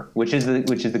maneuver, which is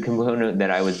the component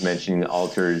that I was mentioning that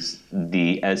alters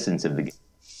the essence of the game.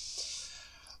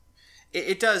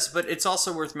 It does, but it's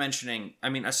also worth mentioning. I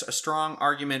mean, a strong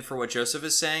argument for what Joseph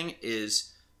is saying is.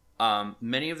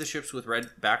 Many of the ships with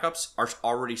red backups are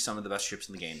already some of the best ships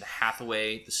in the game. The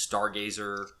Hathaway, the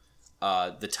Stargazer,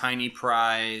 the Tiny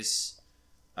Prize,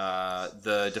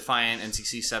 the Defiant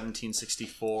NCC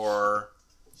 1764.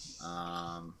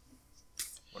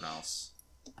 What else?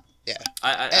 Yeah.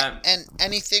 And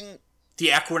anything...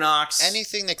 The Equinox.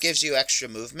 Anything that gives you extra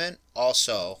movement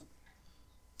also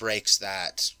breaks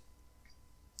that.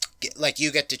 Like,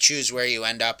 you get to choose where you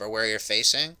end up or where you're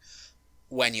facing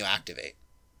when you activate.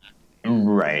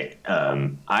 Right.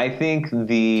 I think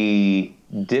the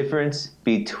difference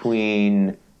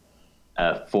between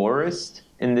Forest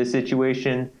in this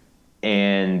situation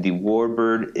and the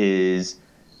Warbird is,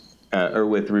 or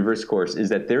with reverse course, is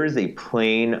that there is a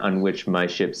plane on which my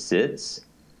ship sits.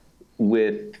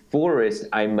 With Forest,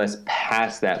 I must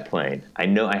pass that plane. I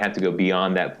know I have to go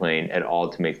beyond that plane at all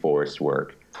to make Forest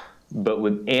work.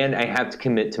 And I have to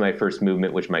commit to my first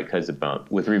movement, which might cause a bump.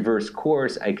 With reverse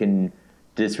course, I can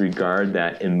disregard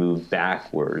that and move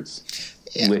backwards,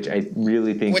 which I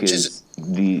really think is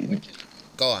the...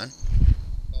 Go on.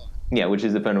 Yeah, which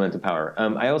is the fundamental power.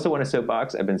 I also want to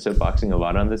soapbox. I've been soapboxing a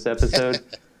lot on this episode.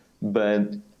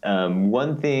 But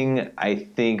one thing I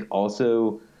think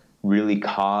also really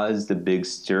caused the big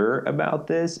stir about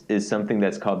this is something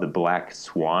that's called the Black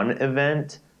Swan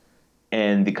event.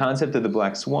 And the concept of the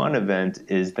Black Swan event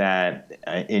is that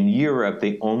in Europe,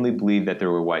 they only believed that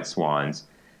there were white swans.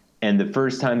 And the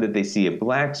first time that they see a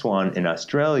black swan in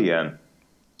Australia,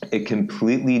 it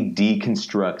completely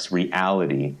deconstructs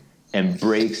reality and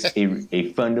breaks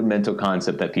a fundamental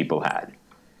concept that people had.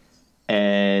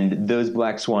 And those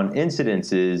black swan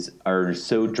incidences are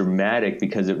so dramatic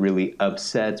because it really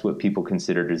upsets what people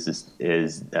considered as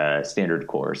standard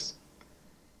course.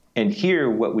 And here,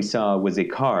 what we saw was a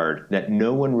card that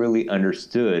no one really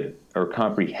understood or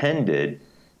comprehended.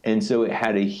 And so it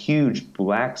had a huge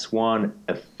black swan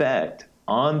effect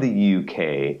on the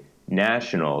UK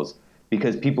nationals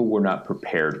because people were not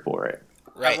prepared for it.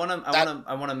 Right.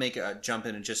 I want to make a jump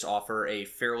in and just offer a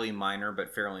fairly minor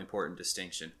but fairly important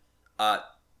distinction. Not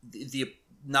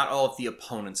all of the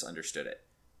opponents understood it.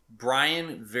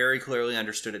 Brian very clearly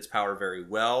understood its power very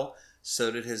well. So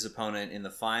did his opponent in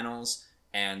the finals.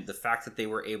 And the fact that they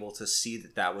were able to see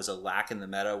that was a lack in the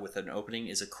meta with an opening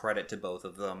is a credit to both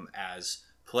of them as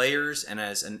players and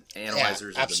as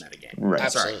analyzers of the metagame.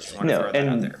 Right. Sorry, Absolutely. just wanted to throw that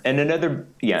out there. And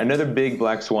another big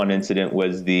black swan incident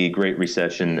was the Great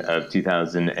Recession of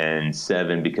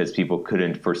 2007 because people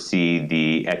couldn't foresee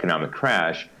the economic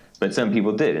crash, but some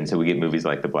people did, and so we get movies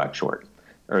like The Black Short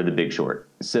or The Big Short.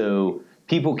 So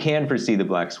people can foresee the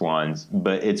black swans,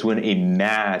 but it's when a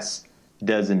mass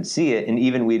doesn't see it, and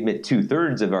even we admit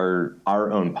 2/3 of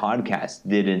our own podcast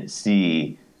didn't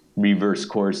see reverse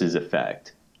course's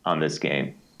effect on this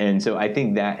game. And so I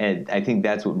think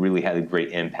that's what really had a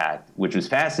great impact, which was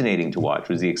fascinating to watch,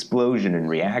 was the explosion and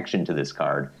reaction to this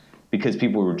card, because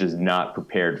people were just not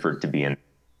prepared for it to be in.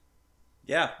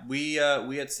 Yeah, we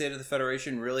at State of the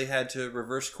Federation really had to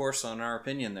reverse course on our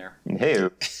opinion there. Hey,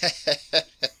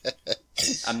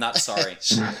 I'm not sorry.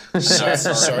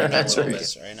 Sorry, not sorry.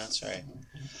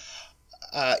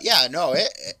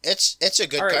 It's a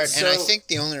good All right, card, and I so- think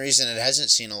the only reason it hasn't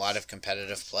seen a lot of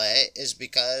competitive play is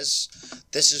because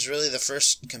this is really the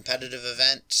first competitive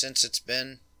event since it's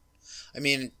been. I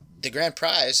mean, the grand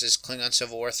prize is Klingon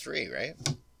Civil War 3, right?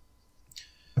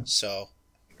 So,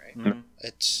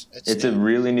 it's a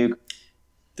really new.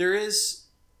 There is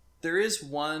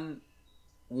one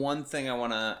thing I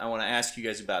wanna ask you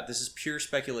guys about. This is pure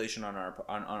speculation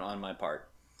on my part.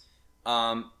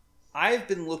 I've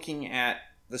been looking at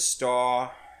the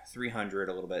Staw 300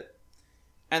 a little bit,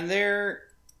 and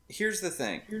here's the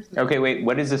thing. Okay, wait.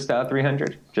 What is the Staw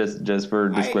 300? Just for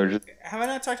disclosure. Have I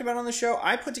not talked about it on the show?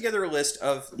 I put together a list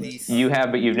of the. You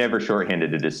have, but you've never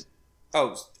shorthanded it as.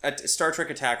 Star Trek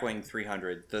Attack Wing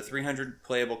 300. The 300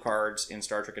 playable cards in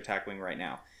Star Trek Attack Wing right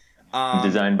now.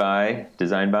 Designed by.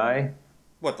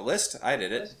 What, the list? I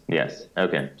did it. Yes.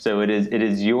 Okay. So it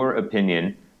is your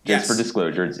opinion. Just for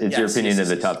disclosure, it's your opinion of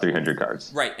the top 300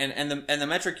 cards. Right, and the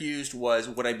metric used was,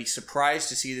 would I be surprised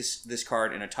to see this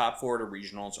card in a top 4 at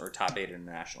regionals or top 8 at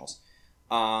internationals?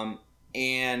 The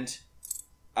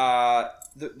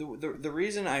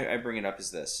reason I bring it up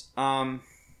is this.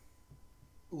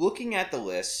 Looking at the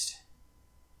list,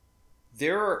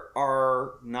 there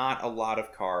are not a lot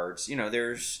of cards. You know,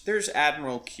 there's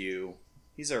Admiral Q.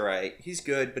 He's all right. He's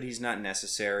good, but he's not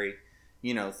necessary.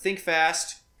 You know, Think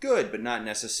Fast. Good, but not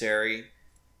necessary.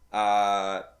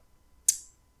 What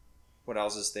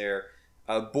else is there?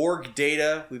 Borg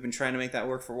Data. We've been trying to make that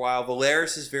work for a while.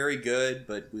 Valeris is very good,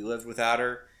 but we lived without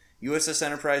her. USS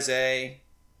Enterprise A.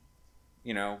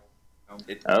 You know.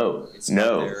 It's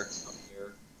not there.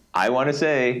 I want to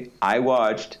say I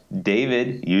watched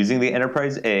David using the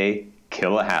Enterprise A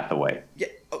kill a Hathaway. Yeah.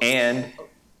 And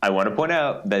I want to point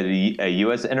out that a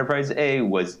U.S. Enterprise A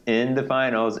was in the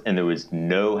finals, and there was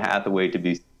no Hathaway to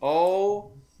be.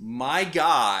 Oh my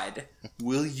God!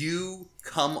 Will you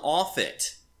come off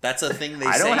it? That's a thing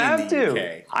they say in the UK. I don't have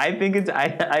to. I think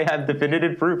I have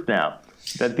definitive proof now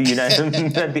that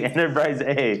that the Enterprise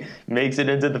A makes it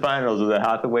into the finals, where the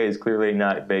Hathaway is clearly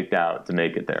not baked out to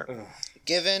make it there.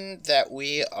 Given that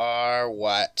we are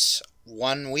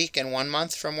 1 week and 1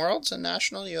 month from Worlds and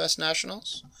U.S.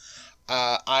 Nationals.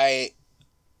 I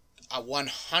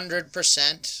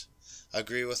 100%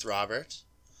 agree with Robert.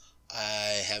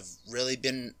 I have really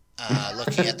been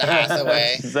looking at the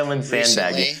Hathaway Someone's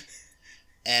sandbagging.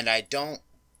 And I don't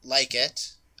like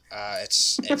it.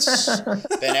 It's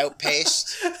been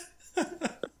outpaced.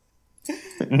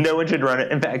 No one should run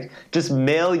it. In fact, just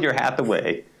mail your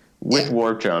Hathaway with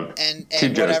Warp Jump and to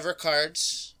whatever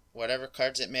cards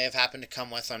it may have happened to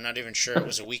come with. I'm not even sure. It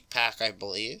was a weak pack, I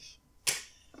believe.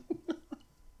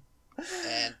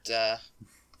 And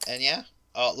yeah,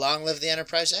 long live the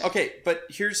Enterprise A. Okay, but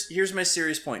here's my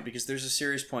serious point, because there's a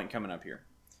serious point coming up here.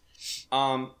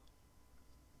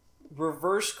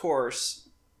 Reverse Course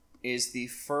is the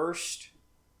first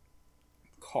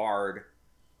card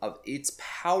of its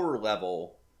power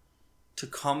level to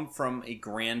come from a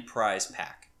grand prize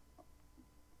pack.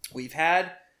 We've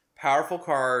had powerful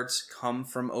cards come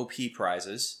from OP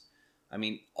prizes. I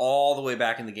mean, all the way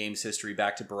back in the game's history,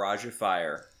 back to Barrage of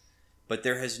Fire. But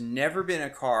there has never been a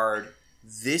card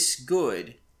this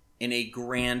good in a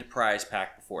grand prize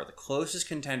pack before. The closest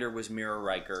contender was Mirror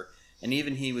Riker, and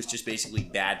even he was just basically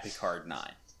bad Picard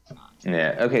 9.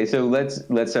 Yeah. Okay. So let's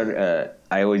start.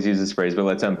 I always use this phrase, but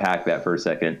let's unpack that for a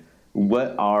second.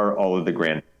 What are all of the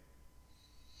grand?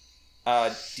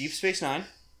 Deep Space Nine.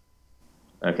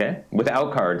 Okay.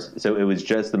 Without cards, so it was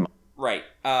just the. Right.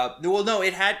 Well, no.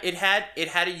 It had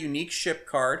a unique ship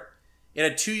card. It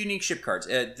had 2 unique ship cards.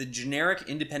 The generic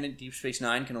independent Deep Space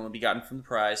Nine can only be gotten from the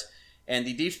prize, and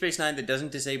the Deep Space Nine that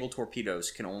doesn't disable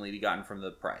torpedoes can only be gotten from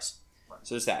the prize.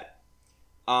 So there's that.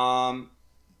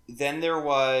 Then there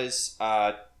was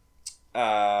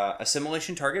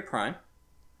Assimilation Target Prime.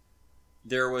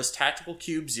 There was Tactical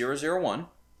Cube 001,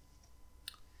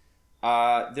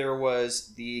 There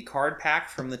was the card pack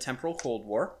from the Temporal Cold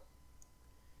War.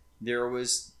 There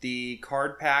was the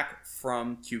card pack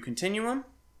from Q Continuum.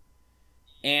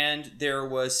 And there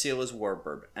was Sailor's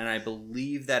Warbird. And I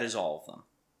believe that is all of them.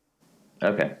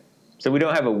 Okay. So we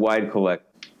don't have a wide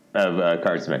collect of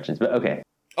card dimensions, but okay.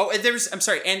 Oh, and I'm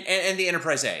sorry, and the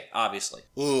Enterprise A, obviously.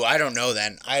 Ooh, I don't know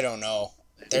then. I don't know.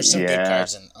 There's some good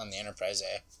cards on the Enterprise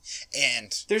A.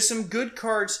 And there's some good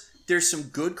cards. There's some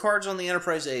good cards on the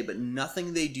Enterprise A, but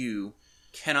nothing they do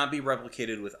cannot be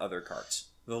replicated with other cards.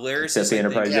 Valeris is the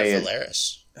Enterprise A.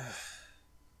 Valeris.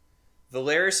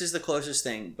 Valeris is the closest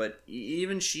thing, but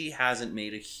even she hasn't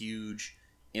made a huge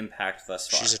impact thus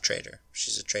far. She's a traitor.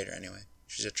 She's a traitor anyway.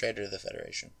 She's a traitor to the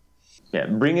Federation. Yeah,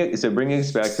 bringing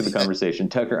us back to the conversation,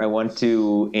 Tucker. I want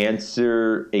to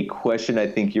answer a question I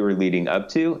think you were leading up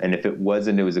to, and if it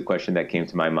wasn't, it was a question that came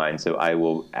to my mind. So I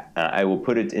will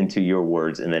put it into your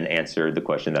words and then answer the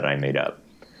question that I made up.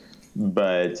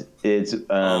 But it's would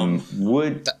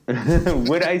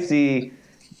I see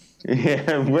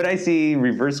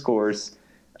reverse course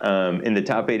in the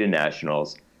top 8 of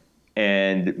nationals?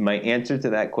 And my answer to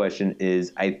that question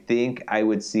is I think I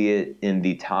would see it in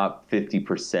the top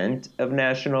 50% of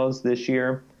nationals this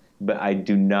year, but I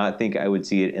do not think I would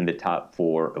see it in the top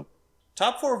 4.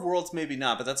 Top 4 of Worlds, maybe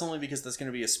not, but that's only because that's going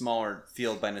to be a smaller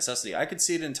field by necessity. I could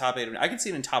see it in top 8. I could see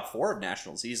it in top 4 of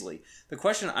nationals easily. The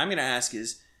question I'm going to ask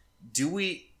is,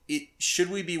 should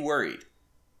we be worried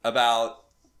about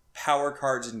power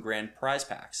cards and grand prize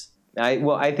packs?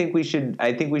 I think we should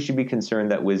be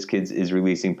concerned that WizKids is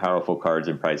releasing powerful cards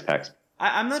and prize packs.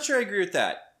 I'm not sure I agree with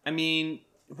that. I mean,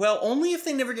 well, only if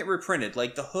they never get reprinted.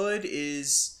 Like, the hood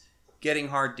is getting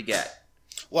hard to get.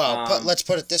 Well, let's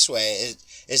put it this way.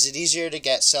 Is it easier to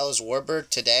get Sailor's Warbird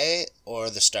today or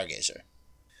the Stargazer?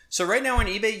 So right now on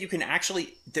eBay, you can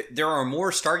actually... There are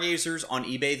more Stargazers on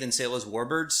eBay than Sailor's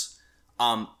Warbirds,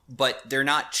 but they're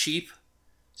not cheap.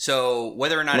 So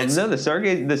whether or not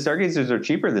the Stargazers are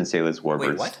cheaper than Sailor's Warbirds.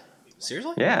 Wait, what?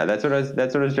 Seriously? Yeah, that's what I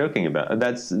was joking about.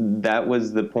 That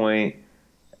was the point.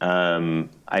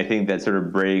 I think that sort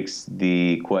of breaks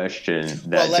the question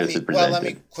that Joseph presented. Well, let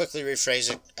me quickly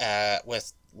rephrase it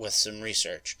with some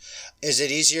research. Is it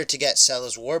easier to get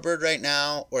Sailor's Warbird right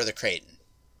now or the Kraken?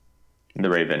 The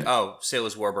Raven. Oh,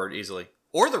 Sailor's Warbird easily,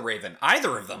 or the Raven.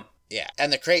 Either of them. Yeah,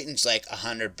 and the Kraken's like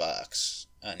 $100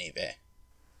 on eBay.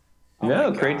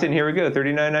 No, Creighton, here we go.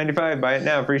 $39.95. Buy it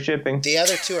now. Free shipping. The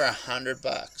other two are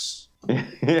 $100.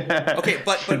 Yeah. Okay,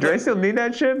 but do I still need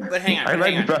that ship? But hang on. I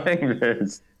like buying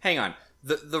this. Hang on.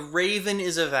 The Raven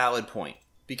is a valid point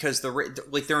because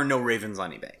there are no Ravens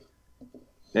on eBay.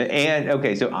 And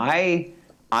okay, so I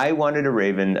wanted a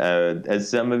Raven. As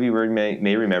some of you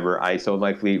may remember, I sold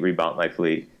my fleet, rebought my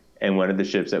fleet, and one of the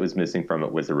ships that was missing from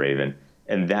it was a Raven.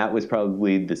 And that was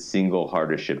probably the single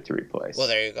hardest ship to replace. Well,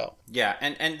 there you go. Yeah,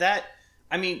 and that,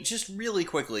 I mean, just really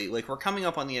quickly, like, we're coming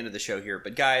up on the end of the show here,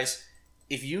 but guys,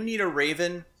 if you need a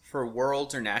Raven for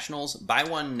Worlds or Nationals, buy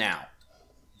one now.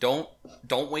 Don't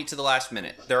wait to the last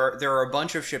minute. There are a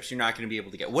bunch of ships you're not going to be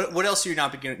able to get. What else are you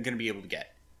not going to be able to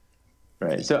get?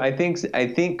 Right. So I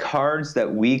think cards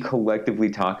that we collectively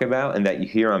talk about and that you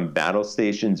hear on battle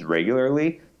stations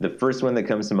regularly, the first one that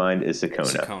comes to mind is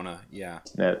Sakona. Sakona, yeah.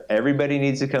 Now, everybody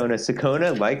needs Sakona.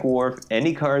 Sakona, like Worf,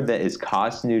 any card that is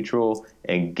cost neutral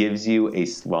and gives you a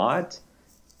slot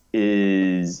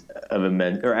is of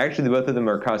immense, or actually both of them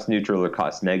are cost neutral or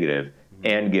cost negative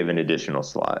and give an additional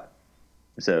slot.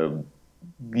 So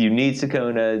you need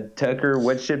Sakona. Tucker,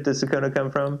 what ship does Sakona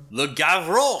come from? Le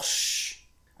Gavroche.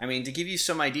 I mean, to give you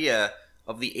some idea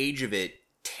of the age of it,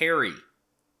 Terry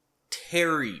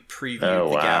previewed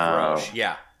the Gavroche.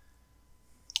 Yeah.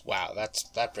 Wow,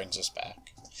 that brings us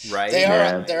back. Right?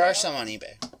 There are some on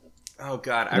eBay. Oh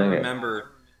God, I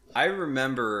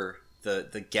remember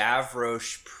the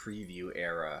Gavroche preview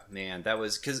era. Man, that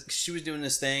was because she was doing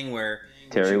this thing where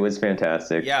Terry was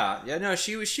fantastic. Yeah, no,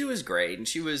 she was great, and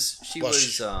she was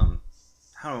how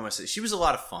do I want to say? She was a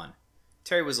lot of fun.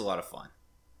 Terry was a lot of fun.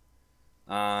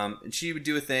 And she would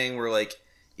do a thing where, like,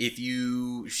 if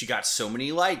she got so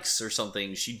many likes or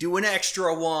something, she'd do an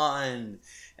extra one,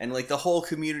 and like the whole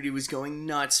community was going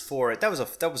nuts for it. That was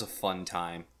a fun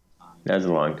time. That was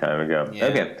a long time ago. Yeah.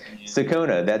 Okay,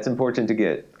 Sakona, that's important to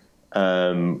get.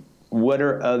 What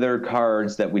are other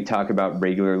cards that we talk about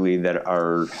regularly that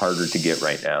are harder to get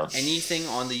right now? Anything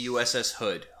on the USS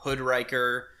Hood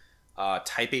Riker,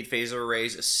 Type 8 phaser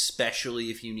arrays,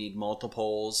 especially if you need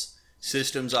multiples.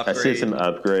 Systems upgrade. A system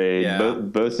upgrade. Yeah.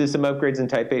 Both system upgrades and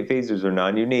Type 8 phasers are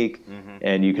non-unique,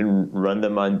 and you can run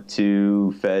them on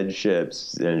 2 fed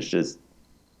ships, and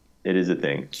it is a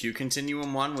thing. Q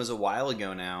Continuum 1 was a while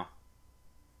ago now.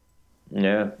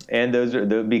 Yeah, and those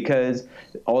are because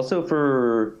also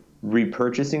for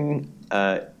repurchasing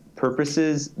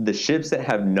purposes, the ships that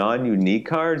have non-unique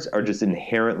cards are just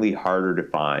inherently harder to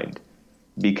find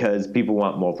because people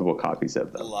want multiple copies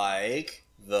of them. Like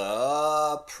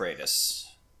the Praetus.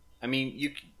 I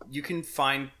mean, you can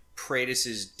find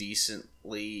Praetuses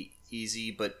decently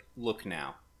easy, but look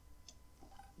now.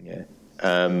 Yeah.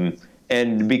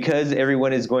 And because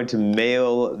everyone is going to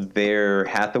mail their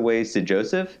Hathaways to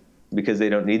Joseph because they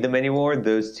don't need them anymore,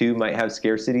 those two might have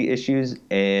scarcity issues.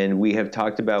 And we have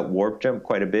talked about Warp Jump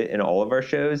quite a bit in all of our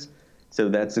shows. So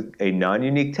that's a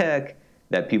non-unique tech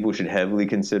that people should heavily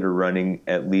consider running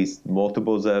at least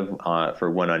multiples of for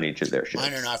one on each of their ships.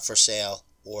 Mine are not for sale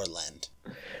or lend.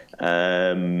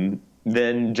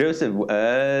 Then, Joseph,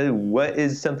 what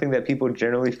is something that people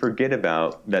generally forget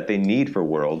about that they need for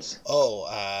Worlds?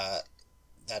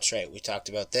 That's right. We talked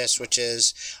about this, which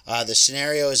is the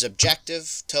scenario is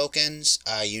objective tokens.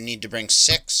 You need to bring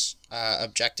 6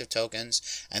 objective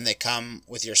tokens, and they come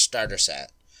with your starter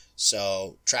set.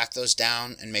 So track those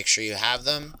down and make sure you have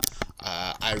them.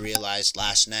 I realized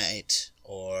last night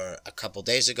or a couple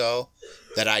days ago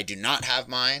that I do not have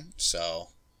mine, so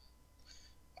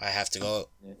I have to go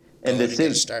and get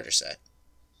a starter set.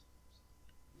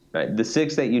 Right. The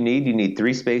 6 that you need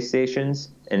 3 space stations,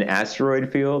 an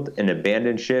asteroid field, an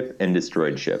abandoned ship, and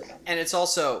destroyed ship. And it's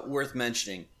also worth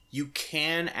mentioning, you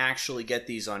can actually get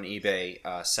these on eBay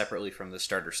separately from the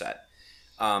starter set.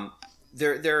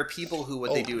 There are people who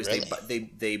what they do is really?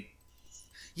 they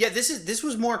yeah, this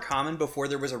was more common before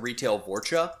there was a retail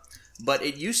Vorcha. But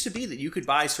it used to be that you could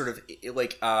buy sort of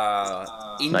like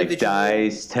individual... Like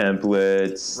dice,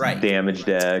 templates, right. damage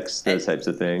decks, those types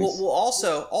of things. Well,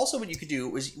 also what you could do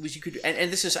was you could...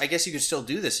 And this is... I guess you could still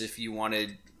do this if you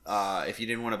wanted... if you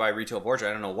didn't want to buy retail Vorcha.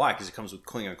 I don't know why, because it comes with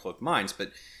Klingon Cloaked Minds.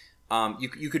 But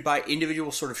you could buy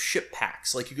individual sort of ship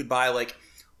packs. Like you could buy like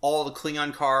all the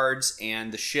Klingon cards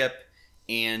and the ship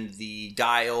and the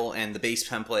dial and the base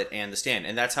template and the stand.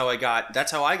 And that's how I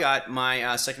got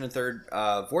my second and third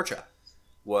Vorcha.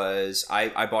 Was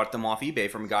I bought them off eBay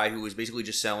from a guy who was basically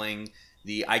just selling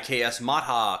the IKS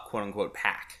Matha quote unquote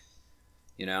pack.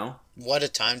 You know? What a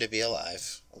time to be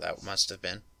alive. That must have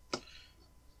been.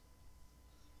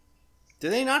 Do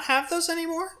they not have those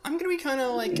anymore? I'm gonna be kind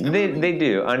of like they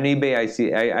do on eBay. I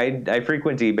see. I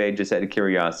frequent eBay just out of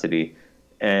curiosity,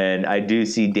 and I do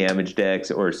see damage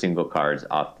decks or single cards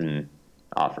often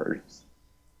offered.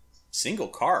 Single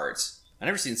cards? I've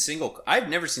never seen single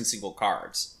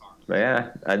cards. But yeah,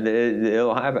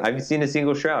 it'll happen. I've seen a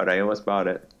single shroud. I almost bought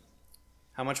it.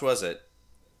 How much was it?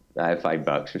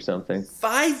 $5 or something.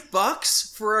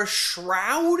 $5 for a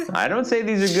shroud? I don't say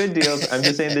these are good deals. I'm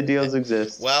just saying the deals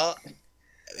exist. Well,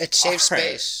 it saves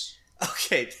space.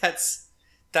 Okay, that's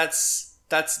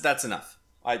enough.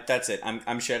 That's it.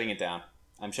 I'm shutting it down.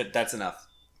 That's enough.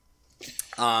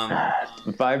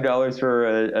 $5 for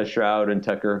a shroud, and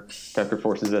Tucker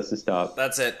forces us to stop.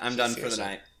 That's it. I'm done for the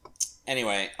night.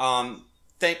 Anyway,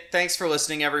 thanks for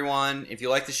listening, everyone. If you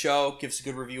like the show, give us a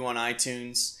good review on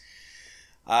iTunes.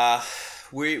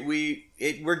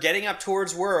 We're getting up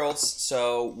towards Worlds,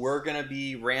 so we're gonna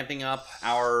be ramping up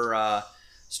our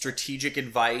strategic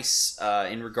advice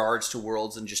in regards to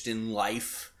Worlds and just in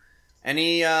life.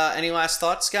 Any last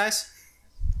thoughts, guys?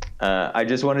 I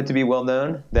just want it to be well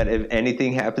known that if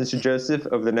anything happens to Joseph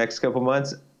over the next couple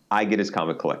months, I get his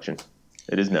comic collection.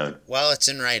 It is known. Well, it's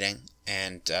in writing,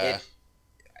 and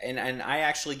and I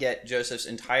actually get Joseph's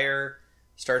entire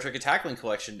Star Trek Attack Wing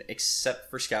collection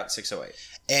except for Scout 608.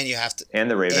 And you have to...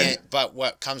 And the Raven. But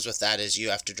what comes with that is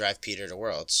you have to drive Peter to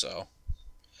Worlds, so...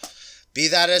 Be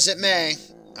that as it may,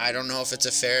 I don't know if it's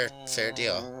a fair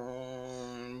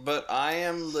deal. But I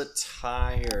am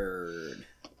tired.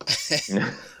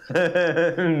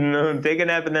 No, take a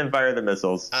nap and then fire the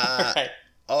missiles. Right.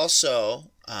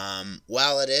 Also,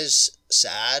 while it is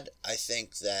sad, I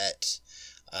think that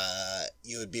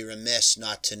you would be remiss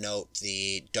not to note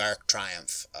the dark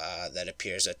triumph that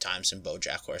appears at times in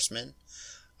BoJack Horseman,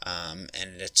 and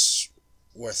it's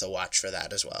worth a watch for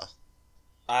that as well.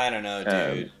 I don't know,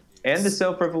 dude. And the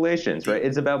self-revelations, right?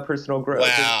 It's about personal growth.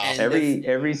 Wow.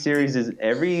 Every series is...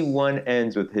 Everyone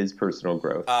ends with his personal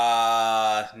growth.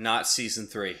 Not season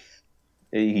 3.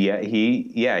 We can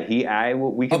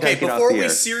Okay, take it off before the we air.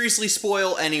 seriously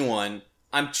spoil anyone,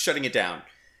 I'm shutting it down.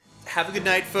 Have a good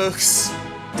night, folks.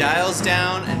 Dials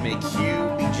down, and may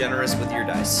Q be generous with your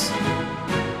dice.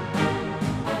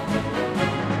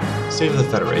 State of the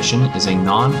Federation is a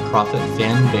non-profit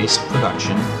fan-based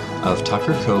production of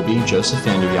Tucker Kobe, Joseph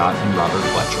Vanderyacht, and Robert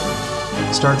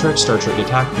Fletcher. Star Trek, Star Trek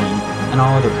Attack Wing, and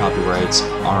all other copyrights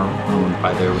are owned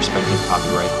by their respective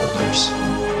copyright holders.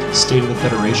 State of the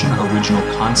Federation original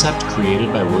concept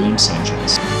created by William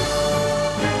Sanchez.